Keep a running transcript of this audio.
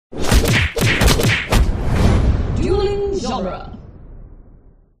genre.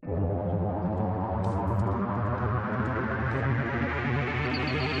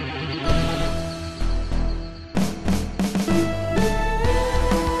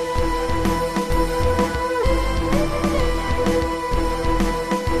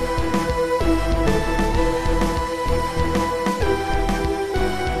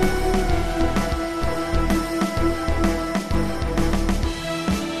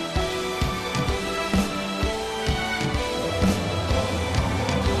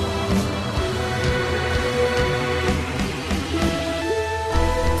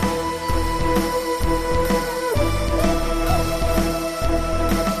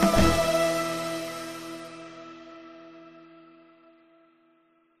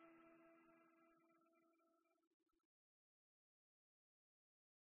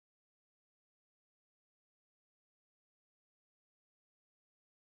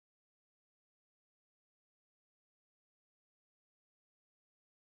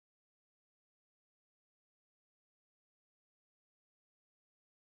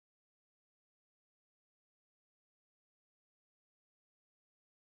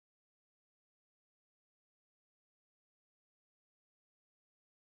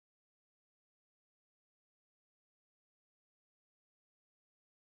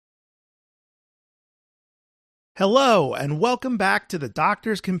 Hello, and welcome back to the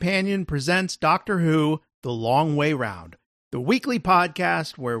Doctor's Companion presents Doctor Who, The Long Way Round, the weekly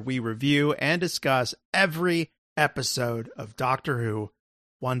podcast where we review and discuss every episode of Doctor Who,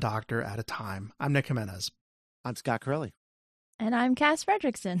 one doctor at a time. I'm Nick Jimenez. I'm Scott Corelli. And I'm Cass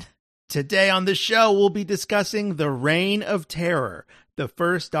Fredrickson. Today on the show, we'll be discussing The Reign of Terror, the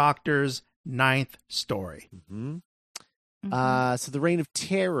first Doctor's 9th story. So The Reign of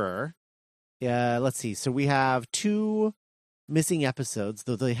Terror... let's see. So we have 2 missing episodes,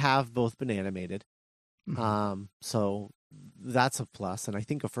 though they have both been animated. So that's a plus, and I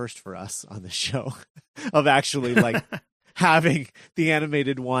think a first for us on the show of actually like having the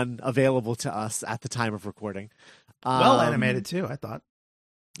animated one available to us at the time of recording. Well animated too, I thought.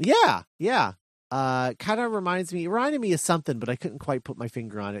 Yeah. Kind of reminded me of something, but I couldn't quite put my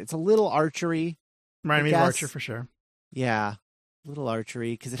finger on it. It's a little archery. Reminded me of Archer for sure. Yeah, a little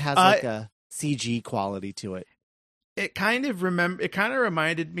archery because it has like a CG quality to it. It kind of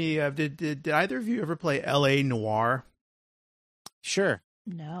reminded me of did either of you ever play LA Noire? Sure.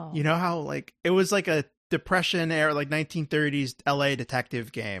 No. You know how like it was like a Depression era, like 1930s LA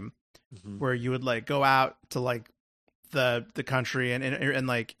detective game where you would like go out to like the country and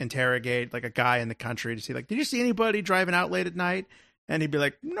like interrogate like a guy in the country to see like, did you see anybody driving out late at night? And he'd be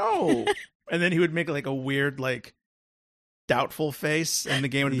like, no. And then he would make like a weird like doubtful face, and the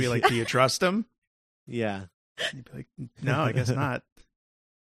game would be like, do you trust him? Yeah. And you'd be like, no, I guess not.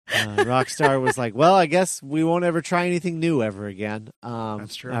 Rockstar was like, well, I guess we won't ever try anything new ever again.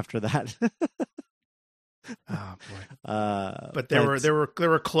 That's true. After that. Oh boy. But there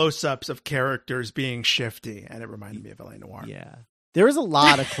were close-ups of characters being shifty, and it reminded me of LA Noire. Yeah. There was a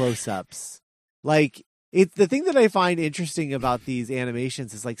lot of close-ups. Like it's the thing that I find interesting about these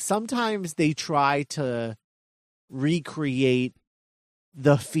animations is like sometimes they try to recreate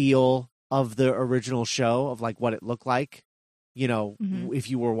the feel of the original show of like what it looked like, you know, if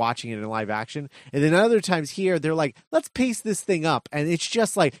you were watching it in live action. And then other times here, they're like, let's pace this thing up. And it's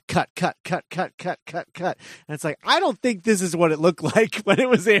just like cut. And it's like, I don't think this is what it looked like when it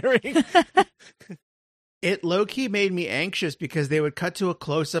was airing. It low-key made me anxious because they would cut to a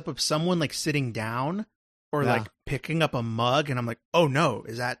close-up of someone like sitting down or like picking up a mug. And I'm like, oh no,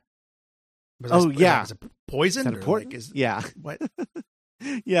 is it poison? Is that important? What?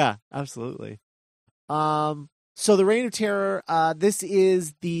 Yeah, absolutely. So The Reign of Terror, this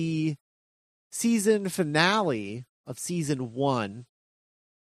is the season finale of season 1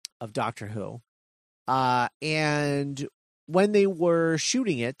 of Doctor Who. And when they were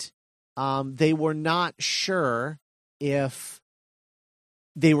shooting it, they were not sure if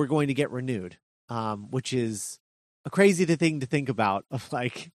they were going to get renewed, which is a crazy thing to think about. Of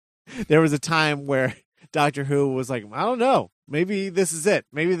like, there was a time where Doctor Who was like, I don't know, maybe this is it.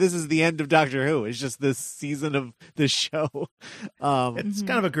 Maybe this is the end of Doctor Who. It's just this season of the show. It's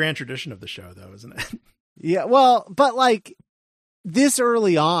kind of a grand tradition of the show, though, isn't it? Yeah, well, but like this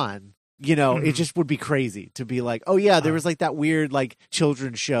early on, you know, it just would be crazy to be like, oh yeah, there was like that weird like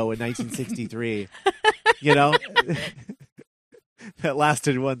children's show in 1963, you know, that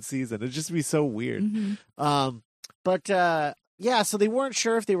lasted 1 season. It'd just be so weird. Yeah, so they weren't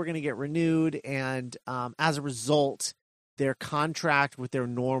sure if they were going to get renewed, and as a result, their contract with their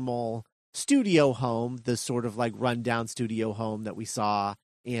normal studio home, the sort of like rundown studio home that we saw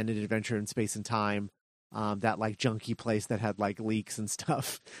in An Adventure in Space and Time, that like junky place that had like leaks and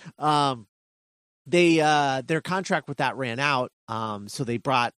stuff. Their contract with that ran out, so they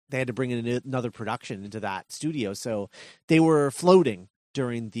had to bring in another production into that studio. So they were floating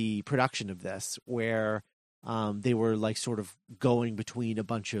during the production of this, where they were like sort of going between a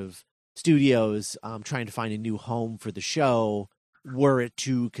bunch of studios, trying to find a new home for the show were it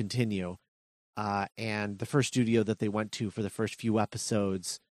to continue. And the first studio that they went to for the first few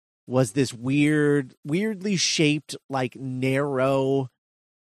episodes was this weirdly shaped, like narrow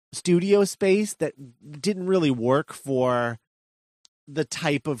studio space that didn't really work for the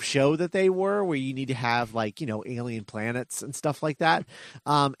type of show that they were, where you need to have like, alien planets and stuff like that.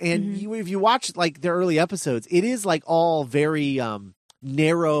 If you watch like the early episodes, it is like all very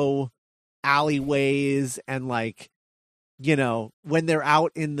narrow alleyways, and like, when they're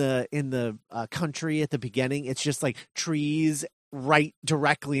out in the country at the beginning, it's just like trees right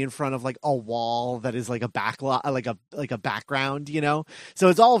directly in front of like a wall that is like a backlot, like a background, so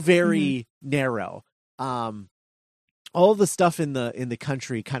it's all very narrow. All the stuff in the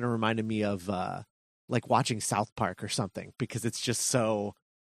country kind of reminded me of like watching South Park or something, because it's just so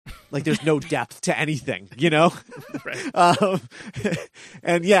like there's no depth to anything, Right.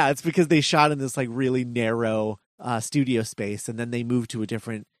 And yeah, it's because they shot in this like really narrow studio space, and then they moved to a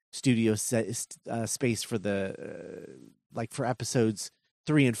different studio space for the like for episodes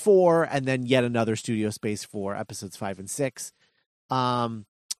 3 and 4, and then yet another studio space for episodes 5 and 6.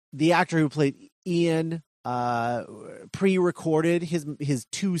 The actor who played Ian pre-recorded his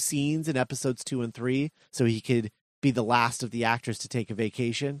 2 scenes in episodes 2 and 3, so he could be the last of the actors to take a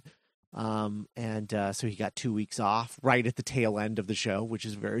vacation. So he got 2 weeks off right at the tail end of the show, which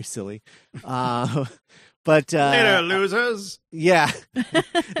is very silly. But later, losers. Yeah.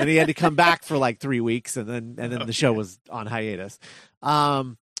 And he had to come back for like 3 weeks, and then the show was on hiatus.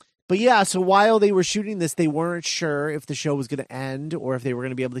 But yeah, so while they were shooting this, they weren't sure if the show was going to end or if they were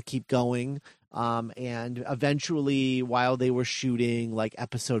going to be able to keep going. And eventually, while they were shooting like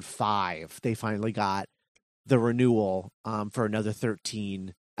episode 5, they finally got the renewal for another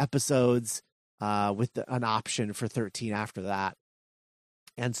 13 episodes, with an option for 13 after that.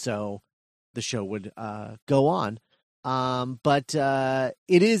 And so the show would go on. But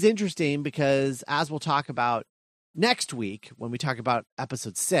it is interesting because, as we'll talk about next week when we talk about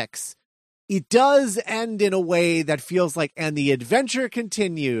episode 6, it does end in a way that feels like, and the adventure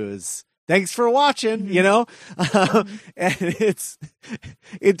continues. Thanks for watching, and it's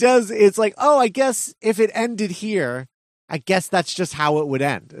like, oh, I guess if it ended here, I guess that's just how it would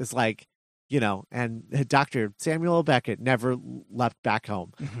end. It's like, and Dr. Samuel L. Beckett never left back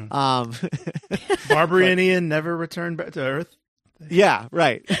home. Barbary and Ian never returned back to Earth. Yeah,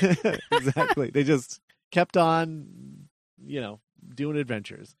 right. Exactly. They just kept on, doing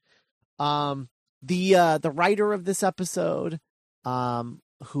adventures. The writer of this episode,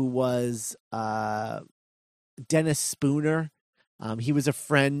 who was Dennis Spooner, he was a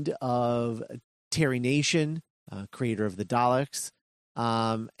friend of Terry Nation, creator of the Daleks.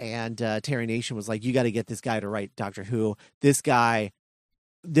 And Terry Nation was like, you got to get this guy to write Doctor Who. This guy,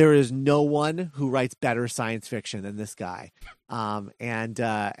 there is no one who writes better science fiction than this guy. And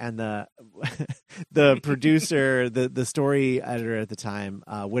the the producer, the story editor at the time,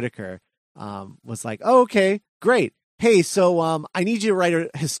 Whitaker, was like, oh, okay, great. Hey, so I need you to write a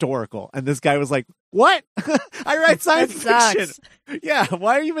historical. And this guy was like, what? I write science fiction. Yeah,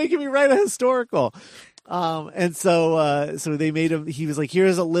 why are you making me write a historical? And so they made him, he was like,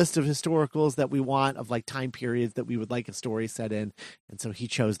 here's a list of historicals that we want, of like time periods that we would like a story set in. And so he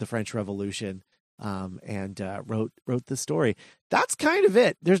chose the French Revolution, and wrote the story. That's kind of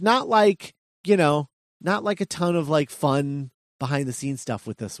it. There's not like, not like a ton of like fun behind the scenes stuff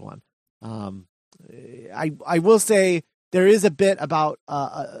with this one. I will say there is a bit about,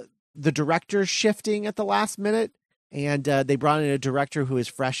 the director shifting at the last minute. And they brought in a director who is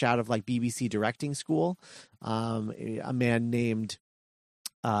fresh out of like BBC directing school, a man named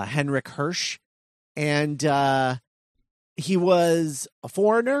Henrik Hirsch, and he was a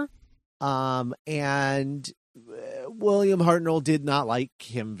foreigner, and William Hartnell did not like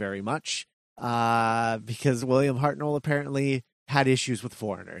him very much, because William Hartnell apparently had issues with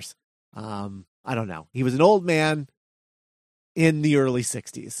foreigners. I don't know. He was an old man in the early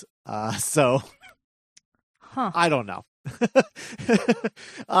 60s, so... Huh. I don't know.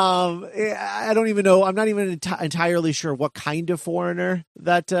 I don't even know. I'm not even entirely sure what kind of foreigner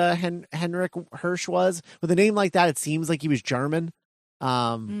that Henrik Hirsch was. With a name like that, it seems like he was German.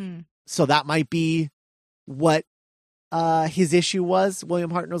 So that might be what his issue was,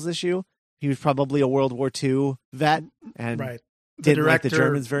 William Hartnell's issue. He was probably a World War II vet. And right. didn't like the director-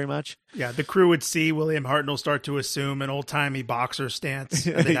 Germans very much. Yeah, the crew would see William Hartnell start to assume an old-timey boxer stance,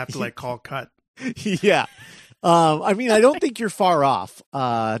 and they'd have to like call cut. Yeah. I mean, I don't think you're far off,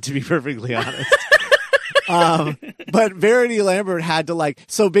 to be perfectly honest. But Verity Lambert had to like,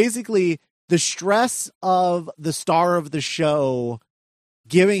 so basically the stress of the star of the show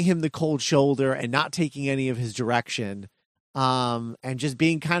giving him the cold shoulder and not taking any of his direction, and just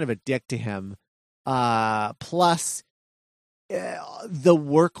being kind of a dick to him, plus the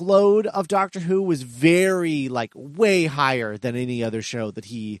workload of Doctor Who was very, like, way higher than any other show that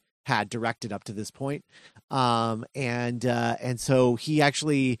he had directed up to this point. And so he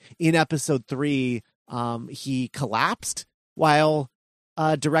actually, in episode 3, he collapsed while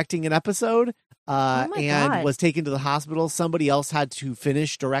directing an episode, and God. was taken to the hospital. Somebody else had to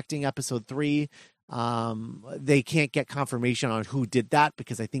finish directing episode 3. They can't get confirmation on who did that,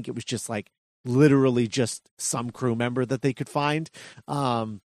 because I think it was just like literally just some crew member that they could find.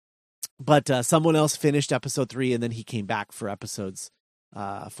 But someone else finished episode 3, and then he came back for episodes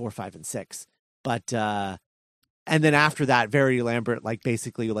 4, 5, and 6. But and then after that, Verity Lambert like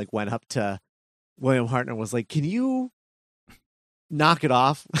basically like went up to William Hartnell, was like, "Can you knock it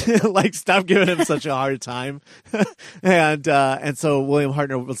off? Like, stop giving him such a hard time." And so William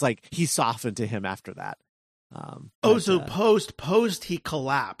Hartnell was like, he softened to him after that. Post he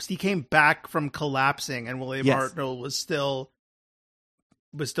collapsed. He came back from collapsing, and William Hartnell was still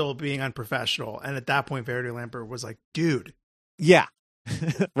being unprofessional. And at that point, Verity Lambert was like, "Dude, yeah,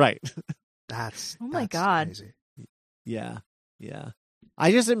 right." That's Oh my that's God. crazy. Yeah.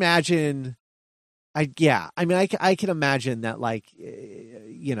 I just imagine. I can imagine that, like,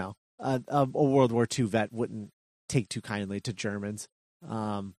 a World War II vet wouldn't take too kindly to Germans.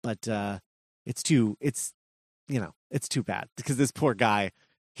 But it's too bad, because this poor guy,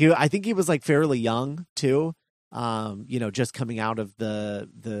 I think he was like fairly young too. Just coming out of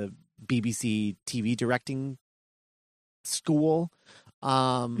the BBC TV directing school.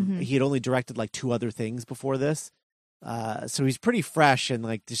 He had only directed like 2 other things before this. So he's pretty fresh, and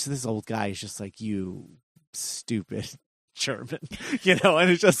like this old guy is just like, "You stupid German,"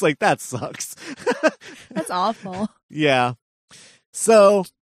 and it's just like, that sucks. That's awful. Yeah. So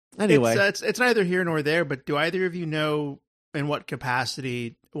anyway, it's neither here nor there. But do either of you know in what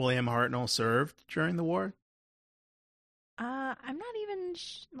capacity William Hartnell served during the war? I'm not even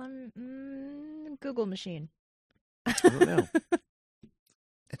Google machine. I don't know.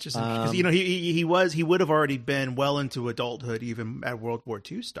 It's just because he would have already been well into adulthood even at World War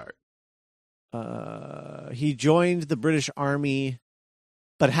II start. He joined the British Army,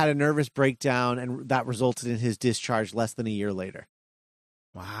 but had a nervous breakdown, and that resulted in his discharge less than a year later.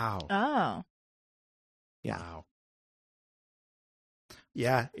 Wow. Oh. Yeah. Wow.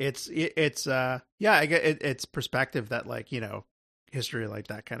 Yeah, it's I get it's perspective that, like, history like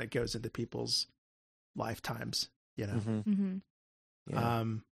that kind of goes into people's lifetimes, Mm-hmm. Yeah.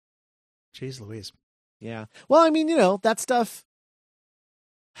 Geez Louise. Yeah. Well, I mean, that stuff,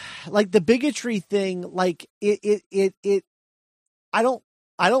 like the bigotry thing, like it I don't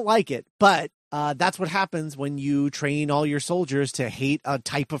like it, but that's what happens when you train all your soldiers to hate a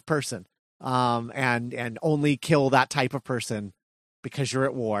type of person, and only kill that type of person because you're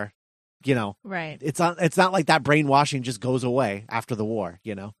at war. Right. It's not like that brainwashing just goes away after the war,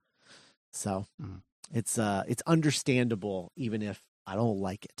 So it's understandable, even if I don't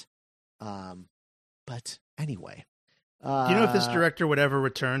like it. But anyway. Do you know if this director would ever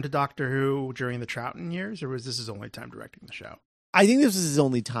return to Doctor Who during the Troughton years, or was this his only time directing the show? I think this was his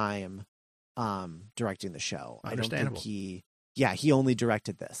only time directing the show. Understandable. I don't think he only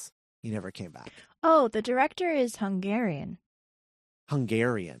directed this. He never came back. Oh, the director is Hungarian.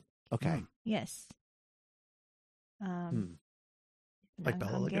 Hungarian. Okay. Yes. Like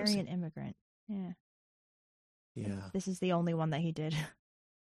Bela Lugosi. Hungarian immigrant. Yeah. Yeah. This is the only one that he did.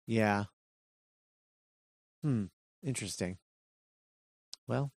 Yeah. Interesting.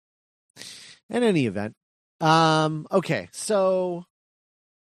 Well, in any event. Okay, so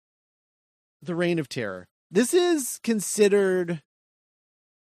The Reign of Terror. This is considered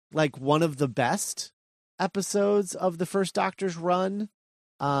like one of the best episodes of the First Doctor's run,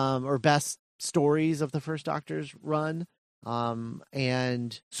 or best stories of the First Doctor's run.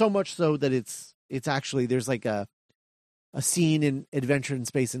 And so much so that it's actually, there's like a scene in Adventure in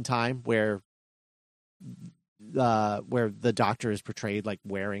Space and Time where the Doctor is portrayed like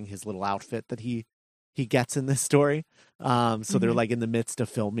wearing his little outfit that he gets in this story. So they're like in the midst of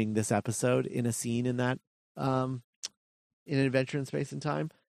filming this episode in a scene in that, in An Adventure in Space and Time.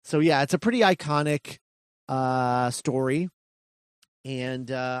 So yeah, it's a pretty iconic story.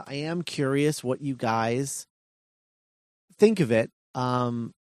 And I am curious what you guys think of it.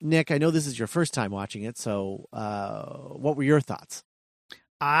 Nick, I know this is your first time watching it, so what were your thoughts?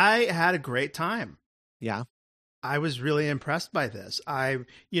 I had a great time. Yeah. I was really impressed by this.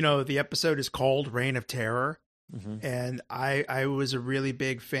 The episode is called Reign of Terror, and I was a really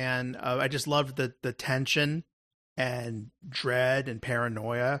big fan of, I just loved the tension and dread and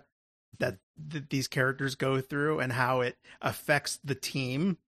paranoia that these characters go through and how it affects the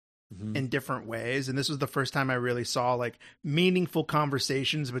team in different ways. And this was the first time I really saw like meaningful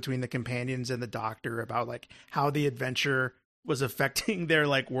conversations between the companions and the Doctor about like how the adventure was affecting their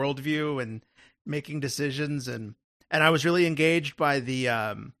like worldview and making decisions. And I was really engaged by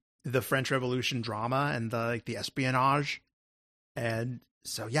the French Revolution drama and the espionage. And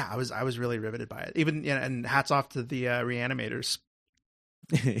so, yeah, I was really riveted by it. Even, and hats off to the Reanimators.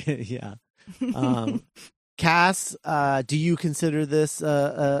 Yeah. Cass, do you consider this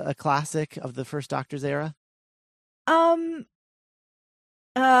a classic of the first Doctor's era? No.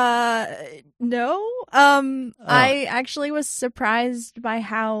 I actually was surprised by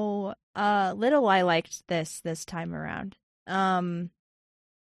how little I liked this time around.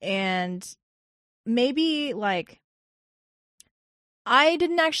 And maybe like I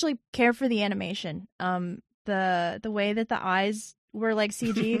didn't actually care for the animation. The way that the eyes were like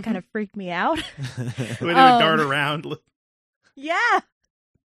CG kind of freaked me out. The way they would dart around. Yeah.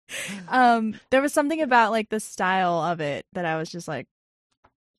 There was something about like the style of it that I was just like,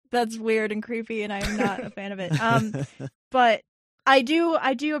 that's weird and creepy, and I'm not a fan of it. But I do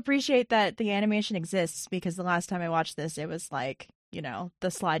appreciate that the animation exists, because the last time I watched this, it was like, the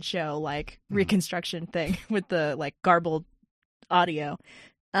slideshow like reconstruction thing with the like garbled audio.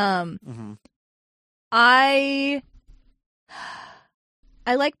 I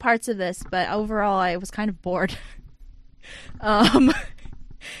like parts of this, but overall I was kind of bored.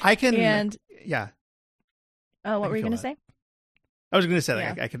 I can, and yeah. What were you going to say? I was going to say,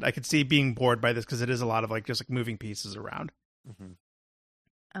 like, I could see being bored by this because it is a lot of like just like moving pieces around.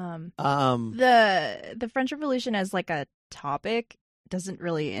 The French Revolution as like a topic doesn't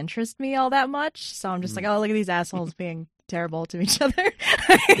really interest me all that much, so I'm just like, oh, look at these assholes being terrible to each other.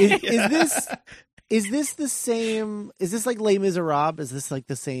 Is this the same? Is this like Les Miserables? Is this like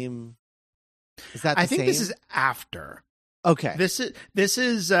the same? Is that? I think this is after. Okay. This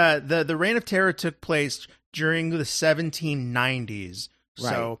is the Reign of Terror took place during the 1790s. Right.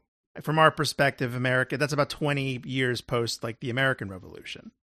 So from our perspective, America, that's about 20 years post like the American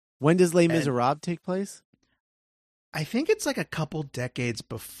Revolution. When does Les Miserables take place? I think it's like a couple decades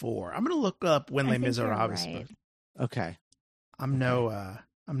before. I'm going to look up when Les Miserables. Right. Okay. I'm no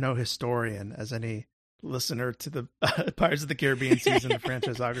historian, as any listener to the Pirates of the Caribbean season of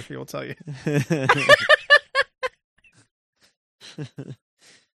franchisography will tell you.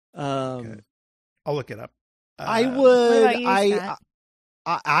 I'll look it up. I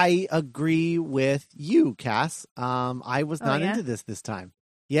agree with you, Cass. I was not into this time.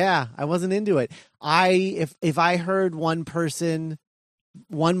 Yeah, I wasn't into it. If I heard one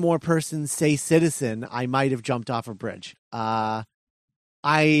more person say citizen, I might have jumped off a bridge. I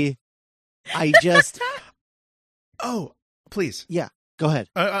just. Oh, please. Yeah, go ahead.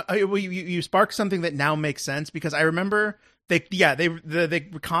 You sparked something that now makes sense, because I remember they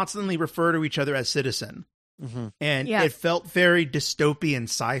constantly refer to each other as citizen, and it felt very dystopian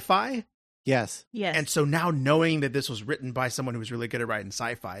sci-fi. Yes. And so now knowing that this was written by someone who was really good at writing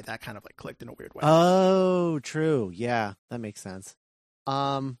sci-fi, that kind of like clicked in a weird way. Oh, true. Yeah, that makes sense.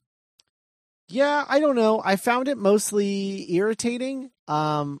 Yeah, I don't know. I found it mostly irritating.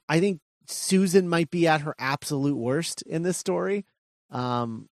 I think Susan might be at her absolute worst in this story.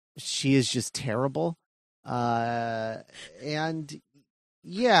 She is just terrible. And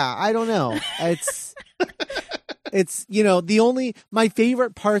yeah, I don't know. It's my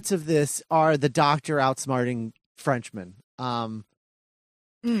favorite parts of this are the Doctor outsmarting Frenchmen.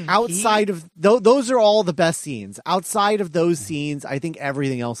 Outside of those are all the best scenes. Outside of those scenes, I think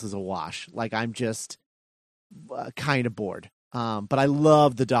everything else is a wash. Like, I'm just kind of bored. But I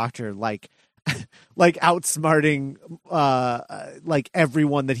love the Doctor, like outsmarting like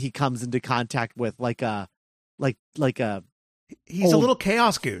everyone that he comes into contact with, he's a little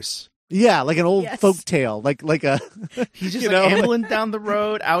chaos goose. Yeah, like an old folk tale, like a he's just ambling down the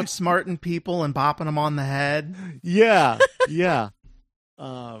road, outsmarting people and bopping them on the head. Yeah.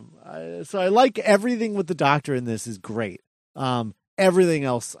 So I like everything with the Doctor in this is great. Everything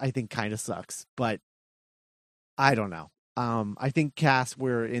else I think kind of sucks, but I don't know. I think Cass,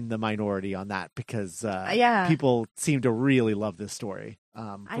 we're in the minority on that because people seem to really love this story.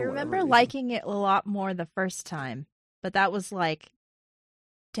 I remember liking it a lot more the first time, but that was like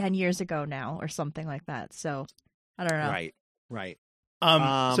 10 years ago now or something like that. So I don't know. Right.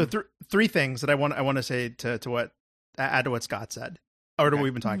 So three things that I want to say to what add to what Scott said, or to what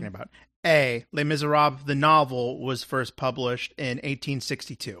we've been talking about. A, Les Miserables, the novel, was first published in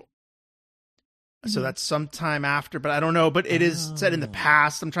 1862. So that's sometime after, but I don't know. But it is set in the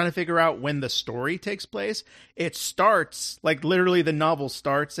past. I'm trying to figure out when the story takes place. It starts, like, literally the novel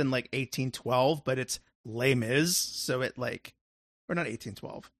starts in, like, 1812, but it's Les Mis, so it, like, or not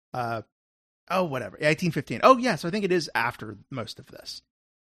 1812. Whatever. 1815. Oh, yeah, so I think it is after most of this.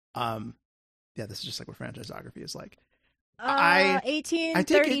 Yeah, this is just like what franchisography is like.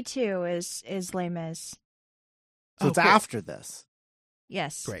 1832 is Les Mis. So it's after this.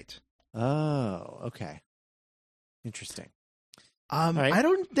 Yes. Great. Oh, okay. Interesting. Right. I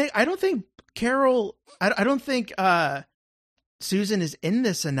don't think Carol. I don't think Susan is in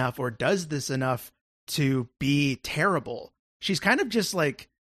this enough or does this enough to be terrible. She's kind of just like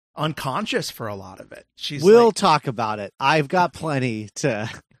unconscious for a lot of it. We'll talk about it. I've got plenty to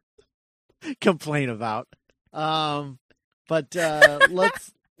complain about. But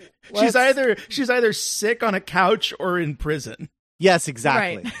let's. She's either sick on a couch or in prison. Yes,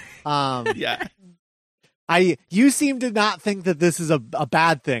 exactly. Right. Yeah. You seem to not think that this is a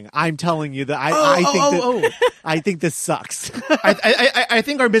bad thing. I'm telling you that I think this sucks. I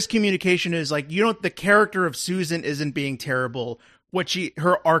think our miscommunication is like, the character of Susan isn't being terrible.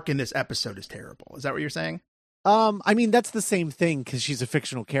 Her arc in this episode is terrible. Is that what you're saying? I mean, that's the same thing because she's a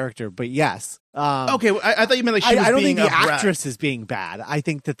fictional character, but yes. Okay, I thought you meant like she was I don't being think the actress is being bad. I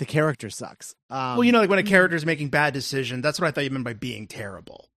think that the character sucks. Well, like when a character is making bad decisions, that's what I thought you meant by being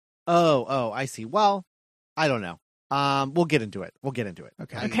terrible. Oh, I see. Well, I don't know. We'll get into it. Okay.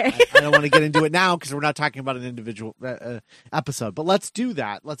 I don't want to get into it now because we're not talking about an individual episode, but let's do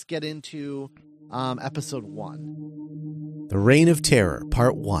that. Let's get into episode 1. The Reign of Terror,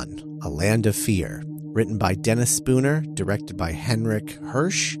 Part 1, A Land of Fear. Written by Dennis Spooner, directed by Henrik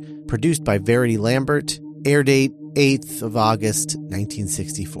Hirsch, produced by Verity Lambert, air date 8th of August,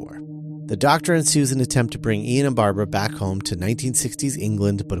 1964. The Doctor and Susan attempt to bring Ian and Barbara back home to 1960s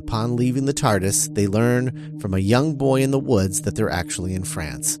England, but upon leaving the TARDIS, they learn from a young boy in the woods that they're actually in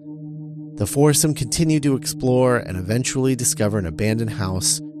France. The foursome continue to explore and eventually discover an abandoned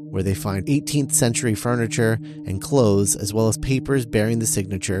house where they find 18th century furniture and clothes, as well as papers bearing the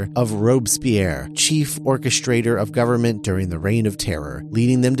signature of Robespierre, chief orchestrator of government during the Reign of Terror,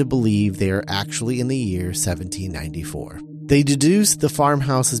 leading them to believe they are actually in the year 1794. They deduce the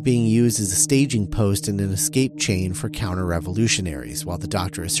farmhouse is being used as a staging post and an escape chain for counter-revolutionaries. While the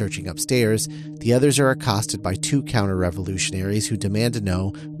Doctor is searching upstairs, the others are accosted by 2 counter-revolutionaries who demand to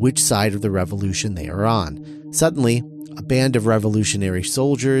know which side of the revolution they are on. Suddenly, a band of pro-revolutionary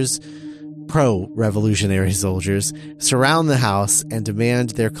soldiers, surround the house and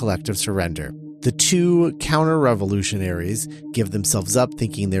demand their collective surrender. The 2 counter-revolutionaries give themselves up,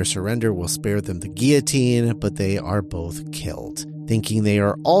 thinking their surrender will spare them the guillotine, but they are both killed. Thinking they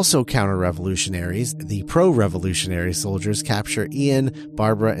are also counter-revolutionaries, the pro-revolutionary soldiers capture Ian,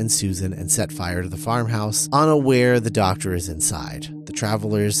 Barbara, and Susan and set fire to the farmhouse, unaware the Doctor is inside. The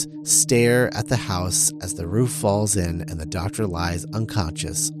travelers stare at the house as the roof falls in and the Doctor lies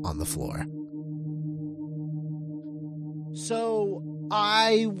unconscious on the floor. So,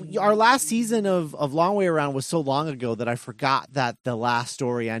 our last season of Long Way Around was so long ago that I forgot that the last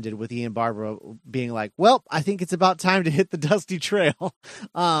story ended with Ian and Barbara being like, well, I think it's about time to hit the dusty trail,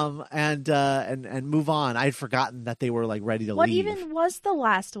 and move on. I'd forgotten that they were like ready to leave. What even was the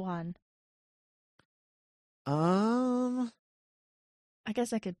last one? I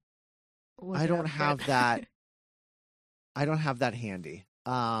guess I could. I don't have that. I don't have that handy.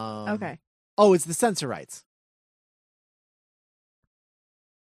 Okay. Oh, it's the censor rights.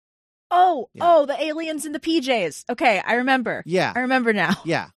 Oh, the aliens in the PJs. Okay, I remember. Yeah. I remember now.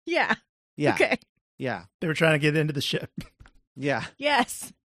 Yeah. Yeah. Yeah. Okay. Yeah. They were trying to get into the ship. Yeah.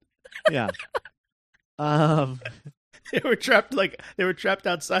 Yes. Yeah. They were trapped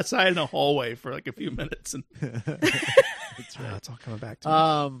outside in a hallway for like a few minutes, and it's all coming back to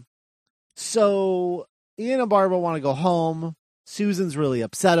me. So Ian and Barbara want to go home. Susan's really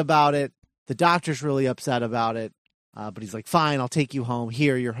upset about it. The Doctor's really upset about it. But he's like, fine, I'll take you home.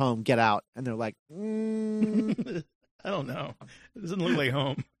 Here, you're home. Get out. And they're like, I don't know. It doesn't look like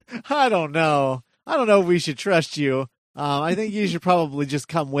home. I don't know if we should trust you. I think you should probably just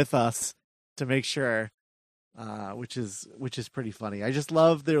come with us to make sure. Which is pretty funny. I just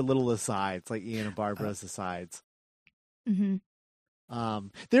love their little asides, like Ian and Barbara's asides. Mm-hmm.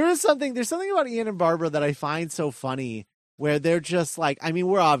 There's something about Ian and Barbara that I find so funny, where they're just like, I mean,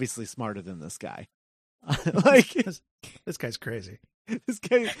 we're obviously smarter than this guy. Like this guy's crazy. This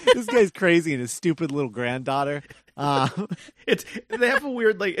guy's crazy and his stupid little granddaughter. They have a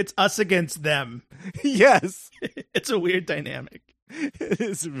weird, like, it's us against them. Yes. It's a weird dynamic. It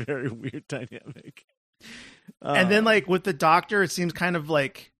is a very weird dynamic. And then, like, with the doctor, it seems kind of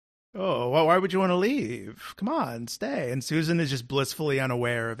like, oh, well, why would you want to leave? Come on, stay. And Susan is just blissfully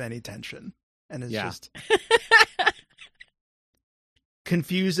unaware of any tension and is just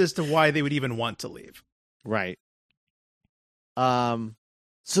confused as to why they would even want to leave. Right.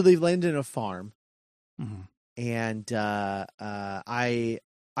 So they land in a farm, and I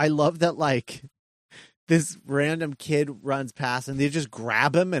love that, like, this random kid runs past and they just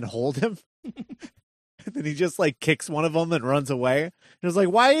grab him and hold him. And then he just, like, kicks one of them and runs away. And it was like,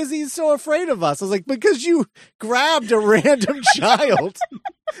 why is he so afraid of us? I was like, because you grabbed a random child.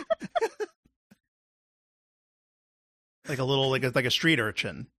 Like a little, like a street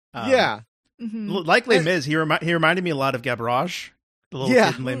urchin. Yeah. Like Les Mis, he reminded me a lot of Gavroche, the little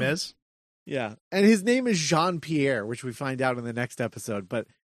kid in Les Mis. Yeah. And his name is Jean-Pierre, which we find out in the next episode. But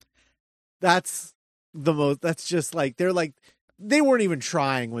that's just like, they weren't even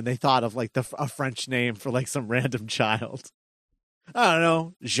trying when they thought of, like, a French name for, like, some random child. I don't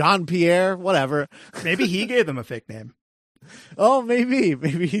know. Jean-Pierre, whatever. Maybe he gave them a fake name. Oh, maybe.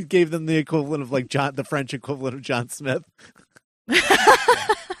 Maybe he gave them the equivalent of, like, the French equivalent of John Smith. He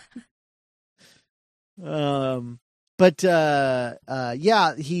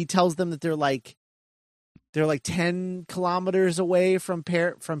tells them that they're like 10 kilometers away from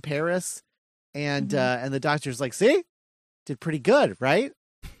Paris. And the doctor's like, see? Did pretty good, right?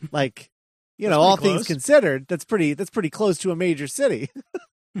 Like, all things considered, that's pretty close to a major city.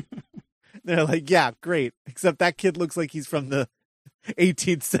 They're like, yeah, great. Except that kid looks like he's from the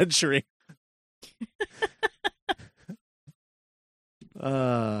 18th century.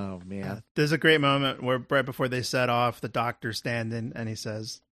 Oh, man. There's a great moment where right before they set off, the doctor's standing and he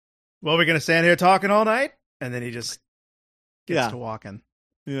says, well, we're going to stand here talking all night? And then he just gets to walking.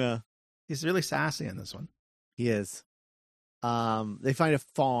 Yeah. He's really sassy in this one. He is. They find a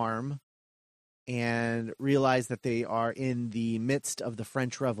farm and realize that they are in the midst of the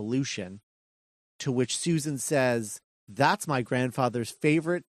French Revolution, to which Susan says, that's my grandfather's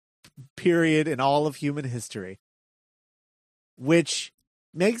favorite period in all of human history. Which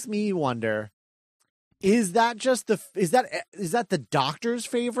makes me wonder, is that the doctor's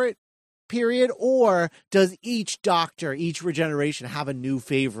favorite period, or does each regeneration have a new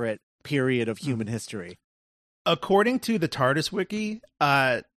favorite period of human history? According to the TARDIS wiki,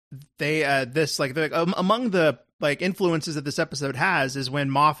 among the, like, influences that this episode has is when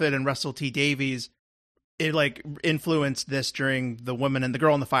Moffat and Russell T Davies influenced this during The Woman and the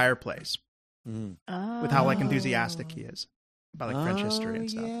Girl in the Fireplace, with how, like, enthusiastic he is about, like, French history and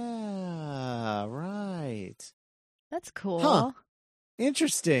stuff. Yeah, right. That's cool. Huh.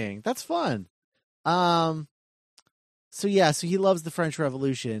 Interesting. That's fun. So he loves the French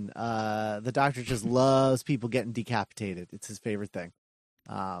Revolution. The doctor just loves people getting decapitated. It's his favorite thing.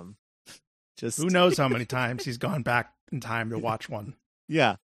 Who knows how many times he's gone back in time to watch one.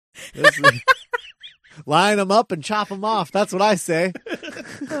 Yeah. Line them up and chop them off. That's what I say.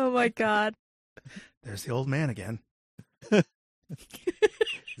 Oh my God. There's the old man again.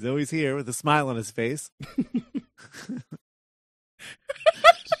 He's always here with a smile on his face.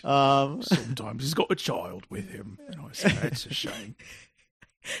 Sometimes he's got a child with him, and I say it's a shame.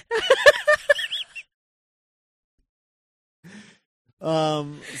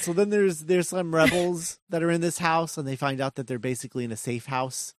 So then there's some rebels that are in this house, and they find out that they're basically in a safe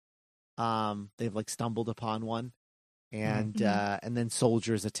house. They've, like, stumbled upon one, and then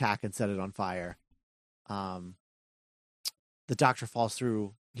soldiers attack and set it on fire. The doctor falls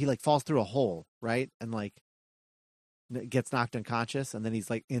through a hole, right? And, like, gets knocked unconscious, and then he's,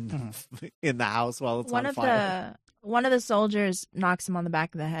 like, in the house while it's on fire. One of the soldiers knocks him on the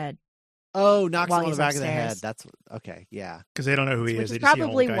back of the head. Oh, knocks him on the back upstairs. of the head. That's okay. Yeah, because they don't know who he is. Which is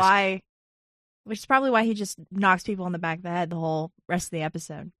probably why he just knocks people on the back of the head the whole rest of the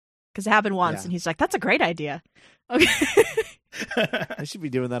episode. Because it happened once, and he's like, "That's a great idea." Okay, I should be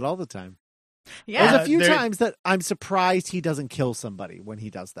doing that all the time. Yeah, there's a few times that I'm surprised he doesn't kill somebody when he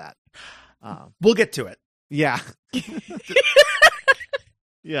does that. We'll get to it. Yeah.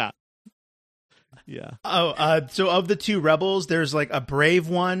 Yeah. Yeah. So of the two rebels, there's, like, a brave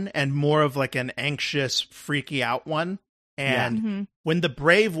one and more of, like, an anxious, freaky out one. And when the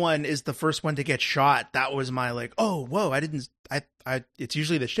brave one is the first one to get shot, that was my, like, oh, whoa, it's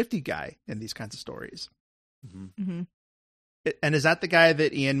usually the shifty guy in these kinds of stories. Mm-hmm. And is that the guy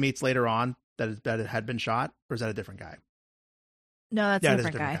that Ian meets later on that had been shot, or is that a different guy? No, that's a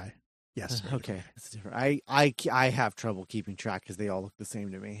different guy. Yes. Okay, it's different. I have trouble keeping track because they all look the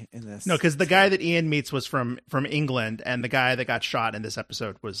same to me in this. No, because the guy that Ian meets was from England, and the guy that got shot in this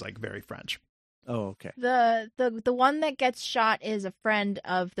episode was like very French. Oh, okay. The one that gets shot is a friend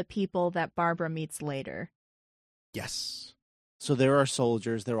of the people that Barbara meets later. Yes. So there are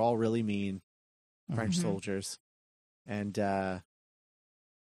soldiers. They're all really mean French Mhm. soldiers, and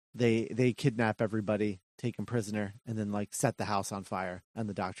they kidnap everybody, take them prisoner, and then like set the house on fire. And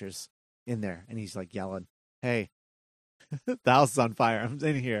the doctor's in there, and he's like yelling, "Hey, the house is on fire! I'm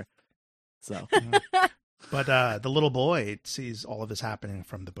in here." So, But the little boy sees all of this happening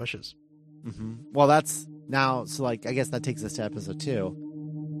from the bushes. Well, that's now. So, like, I guess that takes us to episode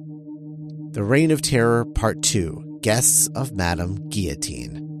 2. The Reign of Terror, Part 2. Guests of Madame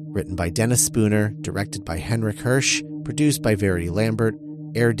Guillotine. Written by Dennis Spooner, directed by Henrik Hirsch, produced by Verity Lambert.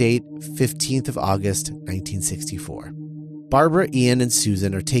 Air date 15th of August, 1964. Barbara, Ian, and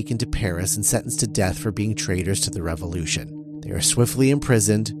Susan are taken to Paris and sentenced to death for being traitors to the revolution. They are swiftly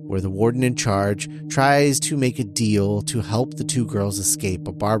imprisoned, where the warden in charge tries to make a deal to help the two girls escape,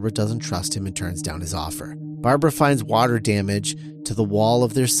 but Barbara doesn't trust him and turns down his offer. Barbara finds water damage to the wall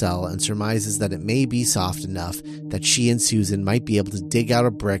of their cell and surmises that it may be soft enough that she and Susan might be able to dig out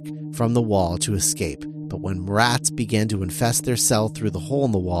a brick from the wall to escape. But when rats begin to infest their cell through the hole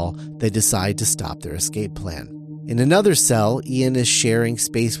in the wall, they decide to stop their escape plan. In another cell, Ian is sharing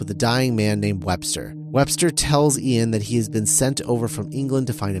space with a dying man named Webster. Webster tells Ian that he has been sent over from England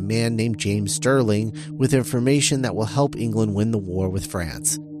to find a man named James Sterling with information that will help England win the war with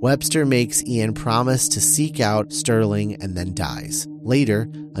France. Webster makes Ian promise to seek out Sterling and then dies. Later,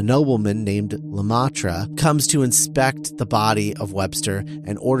 a nobleman named Lemaitre comes to inspect the body of Webster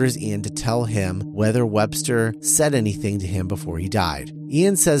and orders Ian to tell him whether Webster said anything to him before he died.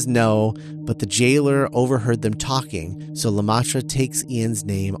 Ian says no, but the jailer overheard them talking, so Lemaitre takes Ian's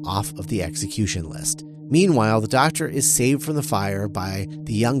name off of the execution list. Meanwhile, the doctor is saved from the fire by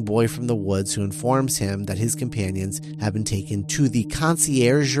the young boy from the woods who informs him that his companions have been taken to the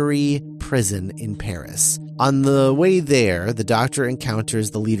Conciergerie prison in Paris. On the way there, the doctor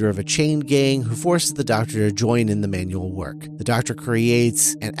encounters the leader of a chain gang who forces the doctor to join in the manual work. The doctor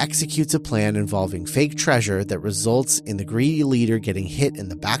creates and executes a plan involving fake treasure that results in the greedy leader getting hit in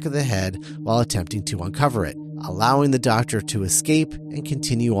the back of the head while attempting to uncover it, allowing the doctor to escape and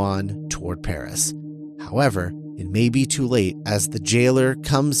continue on toward Paris. However, it may be too late as the jailer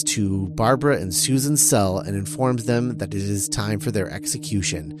comes to Barbara and Susan's cell and informs them that it is time for their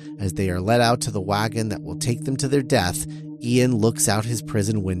execution. As they are led out to the wagon that will take them to their death, Ian looks out his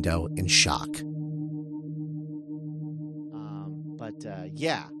prison window in shock.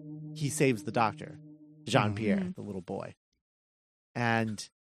 He saves the doctor, Jean-Pierre, the little boy. And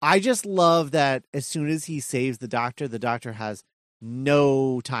I just love that as soon as he saves the doctor has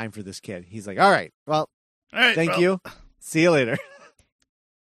no time for this kid. He's like, all right, thank you. See you later.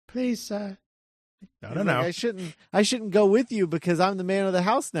 Please, no. Like, I shouldn't go with you because I'm the man of the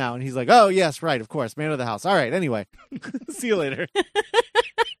house now. And he's like, oh, yes, right, of course, man of the house. All right, anyway, see you later.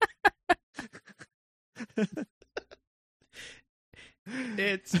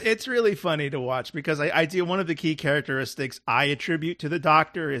 It's really funny to watch because I do one of the key characteristics I attribute to the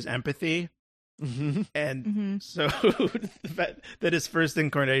doctor is empathy. And so that his first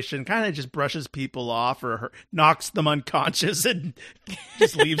incarnation kind of just brushes people off or knocks them unconscious and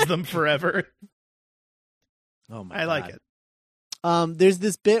just leaves them forever. Oh my! I like it. There's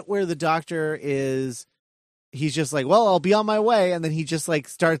this bit where the doctor he's just like, well, I'll be on my way. And then he just like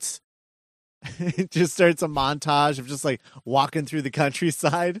starts a montage of just like walking through the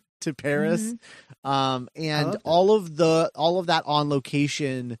countryside to Paris. And all of that on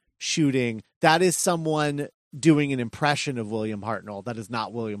location shooting, that is someone doing an impression of William Hartnell. That is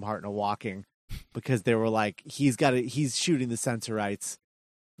not William Hartnell walking, because they were like, he's shooting the Sensorites.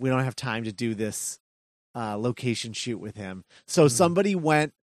 We don't have time to do this location shoot with him. So somebody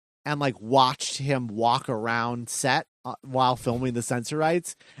went and like watched him walk around set while filming the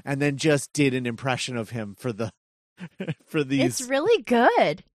Sensorites, and then just did an impression of him for these. It's really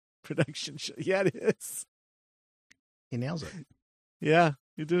good. Production show. Yeah, it is. He nails it. Yeah,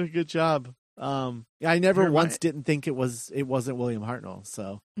 you did a good job. I never once didn't think it wasn't William Hartnell.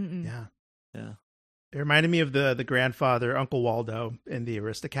 So yeah. It reminded me of the grandfather, Uncle Waldo, in the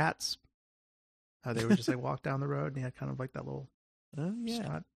Aristocats. How they would just like walk down the road and he had kind of like that little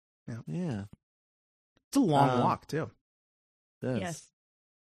shot. Yeah. It's a long walk too. Yes.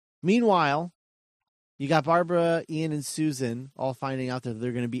 Meanwhile, you got Barbara, Ian, and Susan all finding out that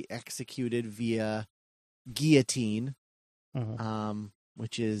they're going to be executed via guillotine.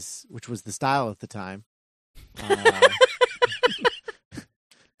 Which was the style at the time.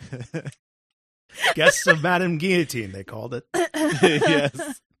 Guests of Madame Guillotine, they called it.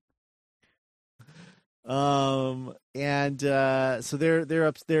 Yes. And so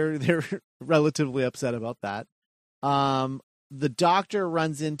they're relatively upset about that. The doctor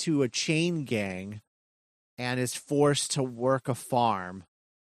runs into a chain gang and is forced to work a farm.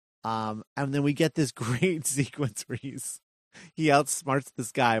 And then we get this great sequence where he outsmarts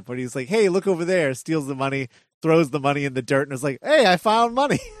this guy, but he's like, "Hey, look over there!" Steals the money, throws the money in the dirt, and is like, "Hey, I found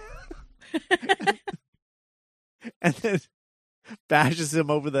money!" And then bashes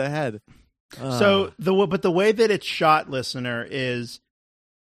him over the head. So but the way that it's shot, listener, is,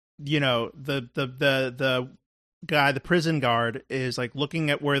 you know, the guy, the prison guard, is like looking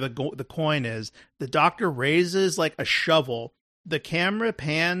at where the coin is. The doctor raises like a shovel. The camera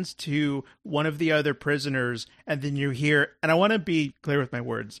pans to one of the other prisoners, and then you hear, and I want to be clear with my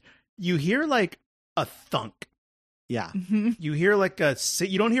words, you hear like a thunk. Yeah. Mhm. You hear like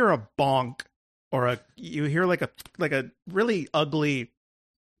you don't hear a bonk, or you hear like a really ugly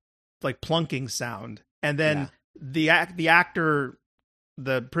like plunking sound. And then the actor,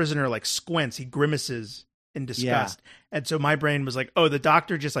 the prisoner, like squints, he grimaces in disgust. And so my brain was like, oh, the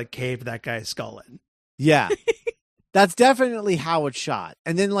doctor just like caved that guy's skull in. Yeah. That's definitely how it's shot.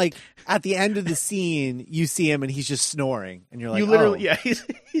 And then, like, at the end of the scene, you see him and he's just snoring. And you're like, you literally, oh. yeah,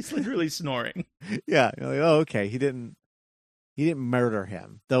 he's literally snoring. Yeah. You're like, oh, okay. He didn't murder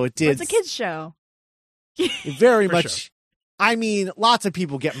him. Though it did. It's a kid's show. Very For much. sure. I mean, lots of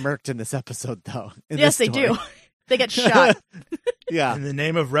people get murked in this episode, though. Yes, they do. They get shot. Yeah. In the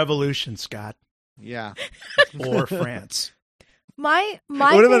name of revolution, Scott. Yeah. Or France. My It would have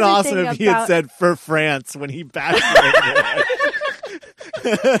been favorite awesome thing if he had about- said for France when he bashed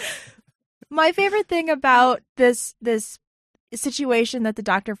it. My favorite thing about this situation that the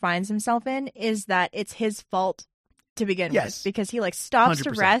doctor finds himself in is that it's his fault to begin Yes. with, because he like stops to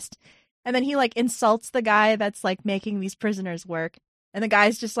 100%. rest, and then he like insults the guy that's like making these prisoners work, and the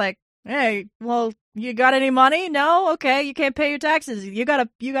guy's just like, "Hey, well, you got any money? No? Okay, you can't pay your taxes. You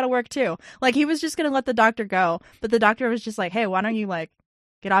gotta work too." Like, he was just gonna let the doctor go, but the doctor was just like, "Hey, why don't you like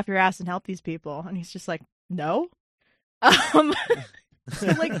get off your ass and help these people?" And he's just like, "No." So,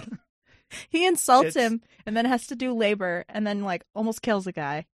 like, he insults him and then has to do labor and then like almost kills a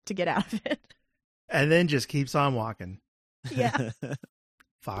guy to get out of it. And then just keeps on walking. Yeah.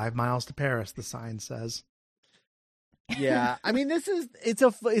 5 miles to Paris, the sign says. Yeah, I mean,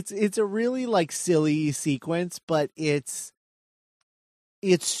 it's a really like silly sequence, but it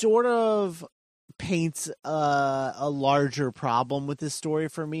sort of paints a larger problem with this story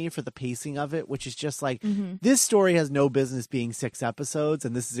for me, for the pacing of it, which is just like, this story has no business being 6 episodes,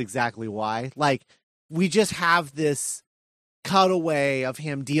 and this is exactly why. Like, we just have this cutaway of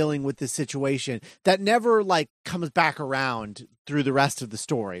him dealing with this situation that never like comes back around through the rest of the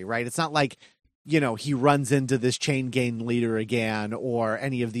story, right? It's not like, you know, he runs into this chain gang leader again, or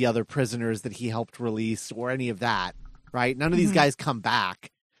any of the other prisoners that he helped release, or any of that, right? None of these guys come back.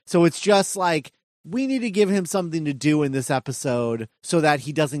 So it's just like, we need to give him something to do in this episode so that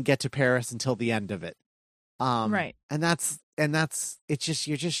he doesn't get to Paris until the end of it. Right. And that's it's just,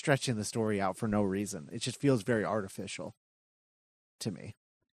 you're just stretching the story out for no reason. It just feels very artificial to me.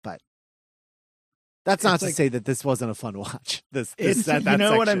 But that's not to say that this wasn't a fun watch. That you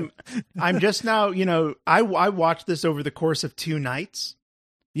know section. what, I'm just now, you know, I watched this over the course of 2 nights.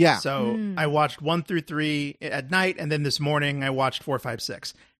 Yeah. So I watched 1 through 3 at night, and then this morning I watched 4, 5,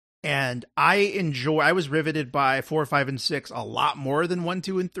 6. And I was riveted by 4, 5, and 6 a lot more than 1,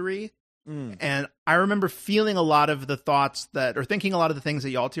 2, and 3. And I remember feeling a lot of the thoughts or thinking a lot of the things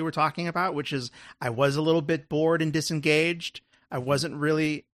that y'all two were talking about, which is, I was a little bit bored and disengaged. I wasn't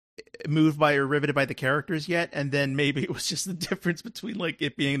really moved by or riveted by the characters yet. And then maybe it was just the difference between like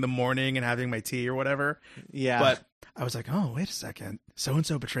it being the morning and having my tea or whatever. Yeah. But I was like, oh, wait a second.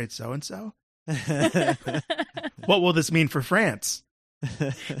 So-and-so betrayed so-and-so. What will this mean for France?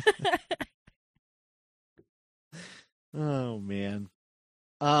 Oh man.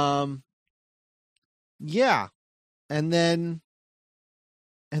 Yeah. And then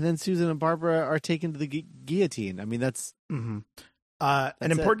Susan and Barbara are taken to the guillotine. I mean, that's an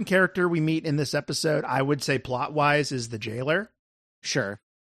important character we meet in this episode, I would say plot-wise, is the jailer. Sure.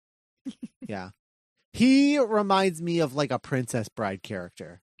 Yeah. He reminds me of like a Princess Bride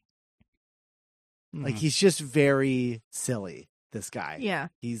character. Like, he's just very silly, this guy. Yeah.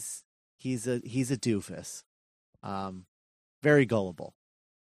 He's a doofus. Very gullible.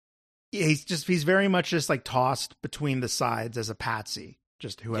 Yeah, he's very much just like tossed between the sides as a patsy,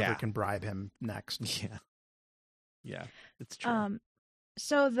 just whoever Yeah. can bribe him next. Yeah. Yeah, it's true.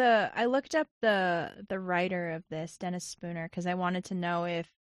 So I looked up the writer of this, Dennis Spooner, because I wanted to know if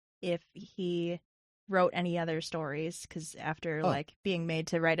if he wrote any other stories, because after like being made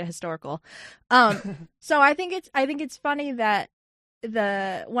to write a historical. So I think it's funny that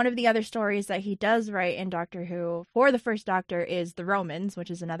one of the other stories that he does write in Doctor Who for the first Doctor is The Romans,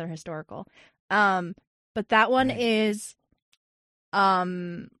 which is another historical. But that one is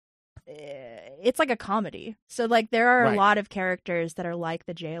it's like a comedy. So like there are a lot of characters that are like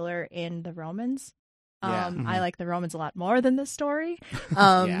the jailer in The Romans. I like The Romans a lot more than this story.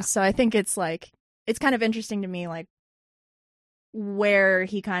 So I think it's like it's kind of interesting to me, like where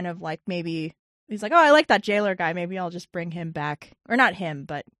he kind of like maybe he's like, oh, I like that jailer guy. Maybe I'll just bring him back, or not him,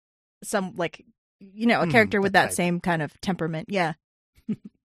 but some like a character with that same kind of temperament. Yeah.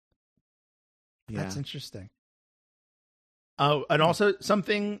 That's interesting. Oh, and also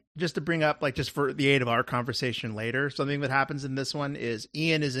something just to bring up, like just for the aid of our conversation later, something that happens in this one is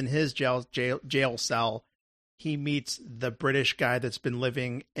Ian is in his jail cell. He meets the British guy that's been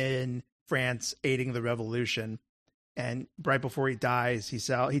living in France aiding the revolution. And right before he dies,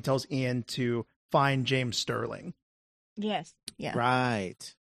 he tells Ian to find James Sterling. Yes. Yeah.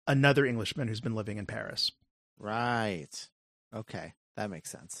 Right. Another Englishman who's been living in Paris. Right. Okay. That makes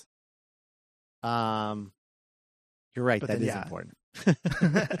sense. You're right. That is important.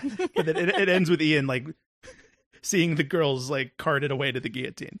 But it ends with Ian like seeing the girls like carted away to the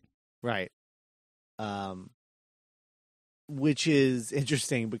guillotine. Right. Which is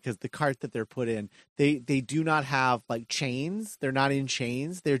interesting because the cart that they're put in, they do not have like chains. They're not in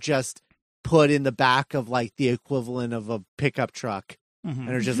chains. They're just put in the back of like the equivalent of a pickup truck, and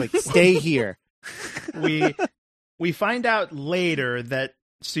they're just like, stay here. We find out later that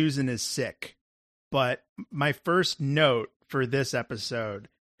Susan is sick, but my first note for this episode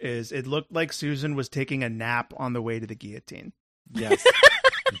is it looked like Susan was taking a nap on the way to the guillotine. Yes.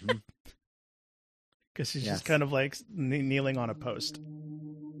 Because she's just kind of like kneeling on a post.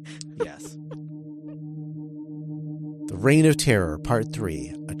 Yes. The Reign of Terror, Part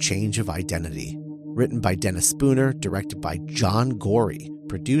 3, A Change of Identity. Written by Dennis Spooner, directed by John Gorey,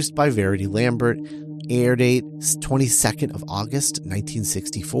 produced by Verity Lambert, air date 22nd of August,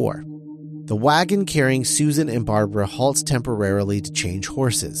 1964. The wagon carrying Susan and Barbara halts temporarily to change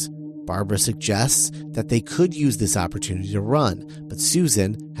horses. Barbara suggests that they could use this opportunity to run, but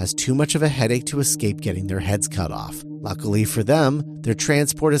Susan has too much of a headache to escape getting their heads cut off. Luckily for them, their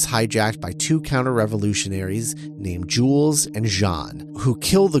transport is hijacked by two counter-revolutionaries named Jules and Jean, who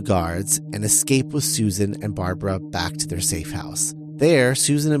kill the guards and escape with Susan and Barbara back to their safe house. There,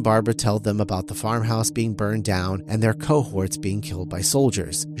 Susan and Barbara tell them about the farmhouse being burned down and their cohorts being killed by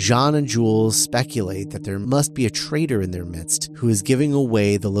soldiers. Jean and Jules speculate that there must be a traitor in their midst who is giving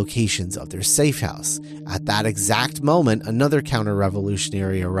away the locations of their safe house. At that exact moment, another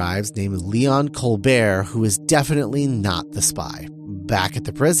counter-revolutionary arrives named Leon Colbert, who is definitely not the spy. Back at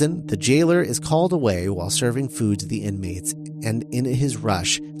the prison, the jailer is called away while serving food to the inmates, and in his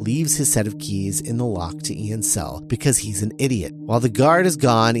rush, leaves his set of keys in the lock to Ian's cell because he's an idiot. While the guard is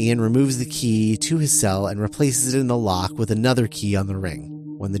gone, Ian removes the key to his cell and replaces it in the lock with another key on the ring.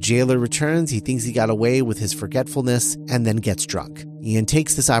 When the jailer returns, he thinks he got away with his forgetfulness and then gets drunk. Ian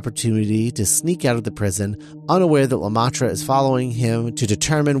takes this opportunity to sneak out of the prison, unaware that Lemaitre is following him to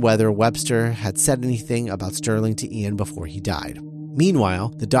determine whether Webster had said anything about Sterling to Ian before he died.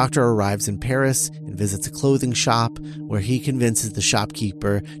 Meanwhile, the doctor arrives in Paris and visits a clothing shop where he convinces the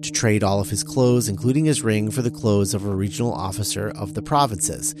shopkeeper to trade all of his clothes, including his ring, for the clothes of a regional officer of the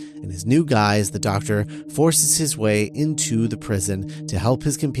provinces. In his new guise, the doctor forces his way into the prison to help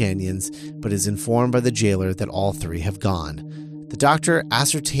his companions, but is informed by the jailer that all three have gone. The doctor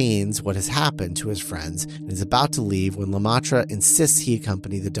ascertains what has happened to his friends and is about to leave when Lemaitre insists he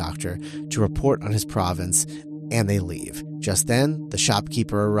accompany the doctor to report on his province, and they leave. Just then, the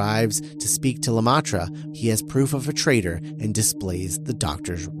shopkeeper arrives to speak to Lemaitre. He has proof of a traitor and displays the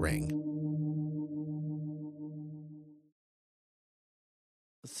doctor's ring.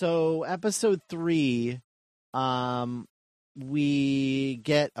 So, episode 3, we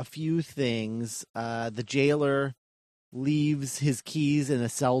get a few things. The jailer leaves his keys in a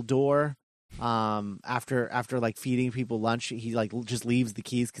cell door. After like feeding people lunch, he like just leaves the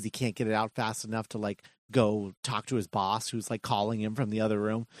keys because he can't get it out fast enough to like go talk to his boss who's like calling him from the other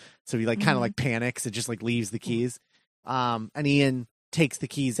room. So he like kind of like panics and just like leaves the keys. And Ian takes the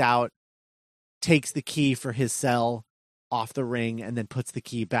keys out, takes the key for his cell off the ring, and then puts the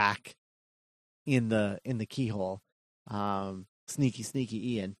key back in the keyhole.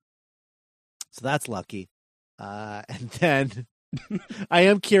 Sneaky Ian. So that's lucky. And then I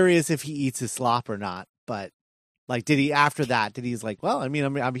am curious if he eats his slop or not, but like, did he after that? Did he's like, well, I mean,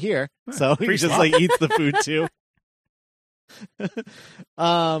 I'm here, so he just like eats the food too.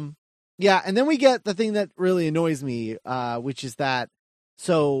 Yeah, and then we get the thing that really annoys me, which is that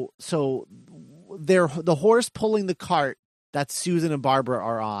so the horse pulling the cart that Susan and Barbara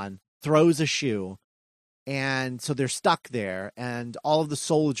are on throws a shoe, and so they're stuck there, and all of the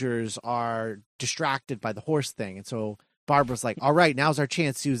soldiers are distracted by the horse thing, and so Barbara's like, all right, now's our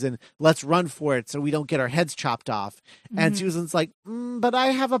chance, Susan. Let's run for it so we don't get our heads chopped off. And Susan's like, but I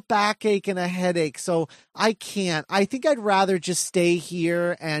have a backache and a headache, so I can't. I think I'd rather just stay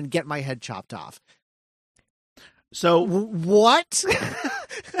here and get my head chopped off. So what?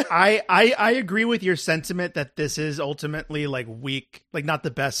 I agree with your sentiment that this is ultimately like weak, like not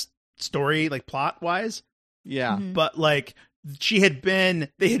the best story, like plot wise. Yeah. But like they had been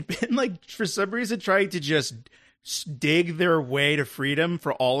like for some reason trying to just dig their way to freedom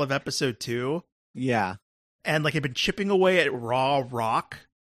for all of episode 2. Yeah. And like had been chipping away at raw rock.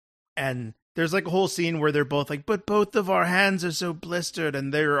 And there's like a whole scene where they're both like, but both of our hands are so blistered,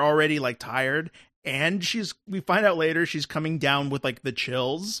 and they're already like tired. And we find out later she's coming down with like the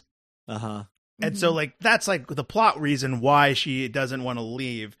chills. Uh-huh. And so like that's like the plot reason why she doesn't want to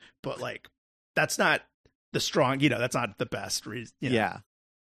leave. But like that's not the strong, that's not the best reason. Yeah.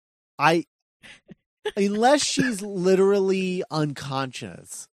 Unless she's literally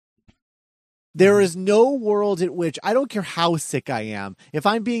unconscious, there is no world in which, I don't care how sick I am, if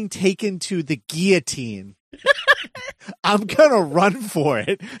I'm being taken to the guillotine, I'm gonna run for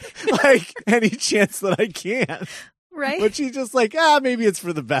it, like any chance that I can. Right? But she's just like, maybe it's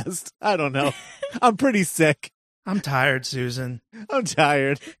for the best. I don't know. I'm pretty sick. I'm tired, Susan. I'm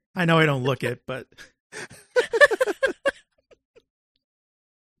tired. I know I don't look it, but...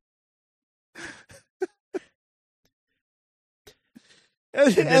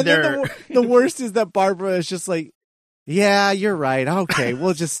 And then the worst is that Barbara is just like, yeah, you're right. Okay,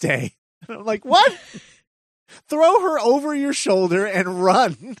 we'll just stay. And I'm like, what? Throw her over your shoulder and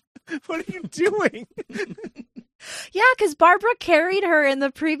run. What are you doing? Yeah, because Barbara carried her in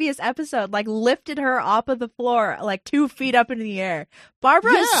the previous episode, like lifted her off of the floor, like 2 feet up in the air.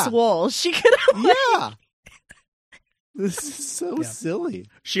 Barbara is swole. She could have. Yeah. This is so silly.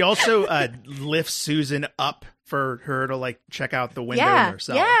 She also lifts Susan up for her to like check out the window in her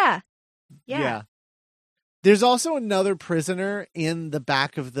cell. Yeah. There's also another prisoner in the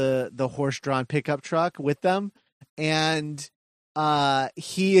back of the horse-drawn pickup truck with them, and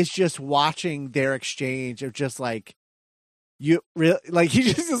he is just watching their exchange of just like, you really, like he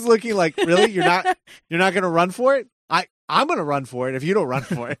just is looking like, really, you're not gonna run for it? I'm gonna run for it if you don't run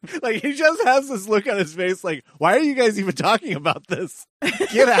for it. Like he just has this look on his face like, why are you guys even talking about this?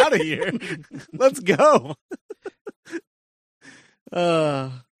 Get out of here. Let's go.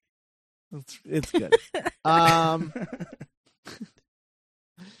 It's good.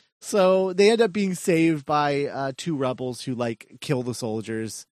 So they end up being saved by 2 rebels who like kill the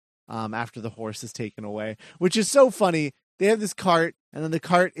soldiers after the horse is taken away, which is so funny. They have this cart, and then the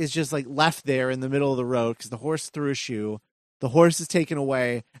cart is just like left there in the middle of the road because the horse threw a shoe. The horse is taken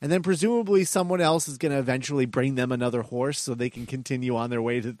away, and then presumably someone else is going to eventually bring them another horse so they can continue on their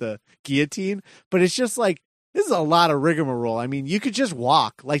way to the guillotine. But it's just like, this is a lot of rigmarole. I mean, you could just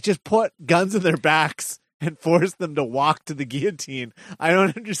walk, like just put guns in their backs and force them to walk to the guillotine. I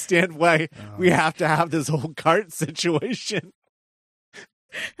don't understand why we have to have this whole cart situation.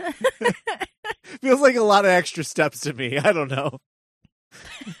 Feels like a lot of extra steps to me. I don't know.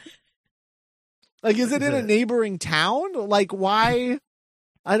 Like, is it in a neighboring town? Like, why?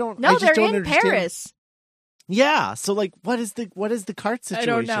 I don't. No, I just they're don't in understand. Paris. Yeah. So, like, what is the cart situation?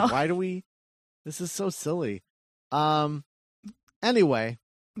 I don't know. Why do we? This is so silly. Anyway,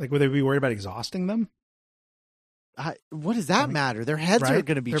 like, would they be worried about exhausting them? What does that matter? Their heads are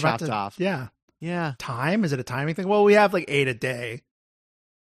going to be chopped off. Yeah. Yeah. Time? Is it a timing thing? Well, we have like 8 a day.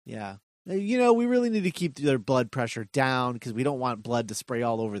 Yeah. We really need to keep their blood pressure down because we don't want blood to spray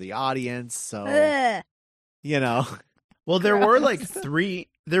all over the audience. So, Well, there were like 3.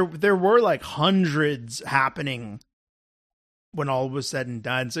 There were like hundreds happening when all was said and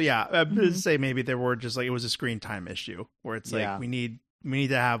done. So yeah, I'd say maybe there were just like, it was a screen time issue where it's like we need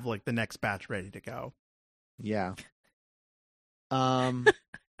to have like the next batch ready to go. Yeah.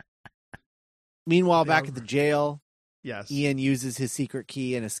 Meanwhile, back at the jail, yes, Ian uses his secret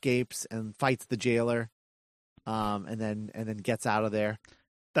key and escapes and fights the jailer, and then gets out of there.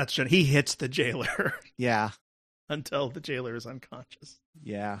 That's true. He hits the jailer. Yeah. Until the jailer is unconscious.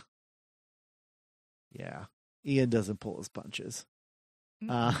 Yeah. Yeah. Ian doesn't pull his punches.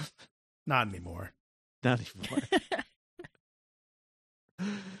 Not anymore. Not anymore.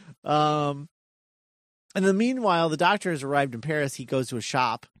 And then meanwhile, the doctor has arrived in Paris. He goes to a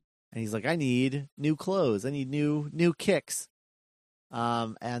shop And he's like, I need new clothes. I need new kicks.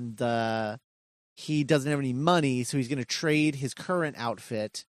 And he doesn't have any money, so he's going to trade his current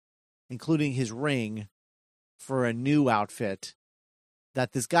outfit, including his ring, for a new outfit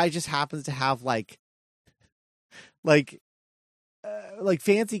that this guy just happens to have like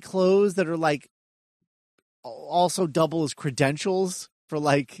fancy clothes that are like also double as credentials for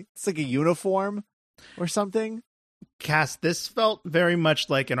like, it's like a uniform or something. Cass, this felt very much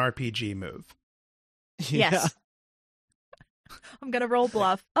like an RPG move. Yeah. Yes. I'm gonna roll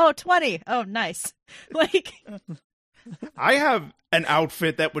bluff. Oh, 20. Oh, nice. Like, I have an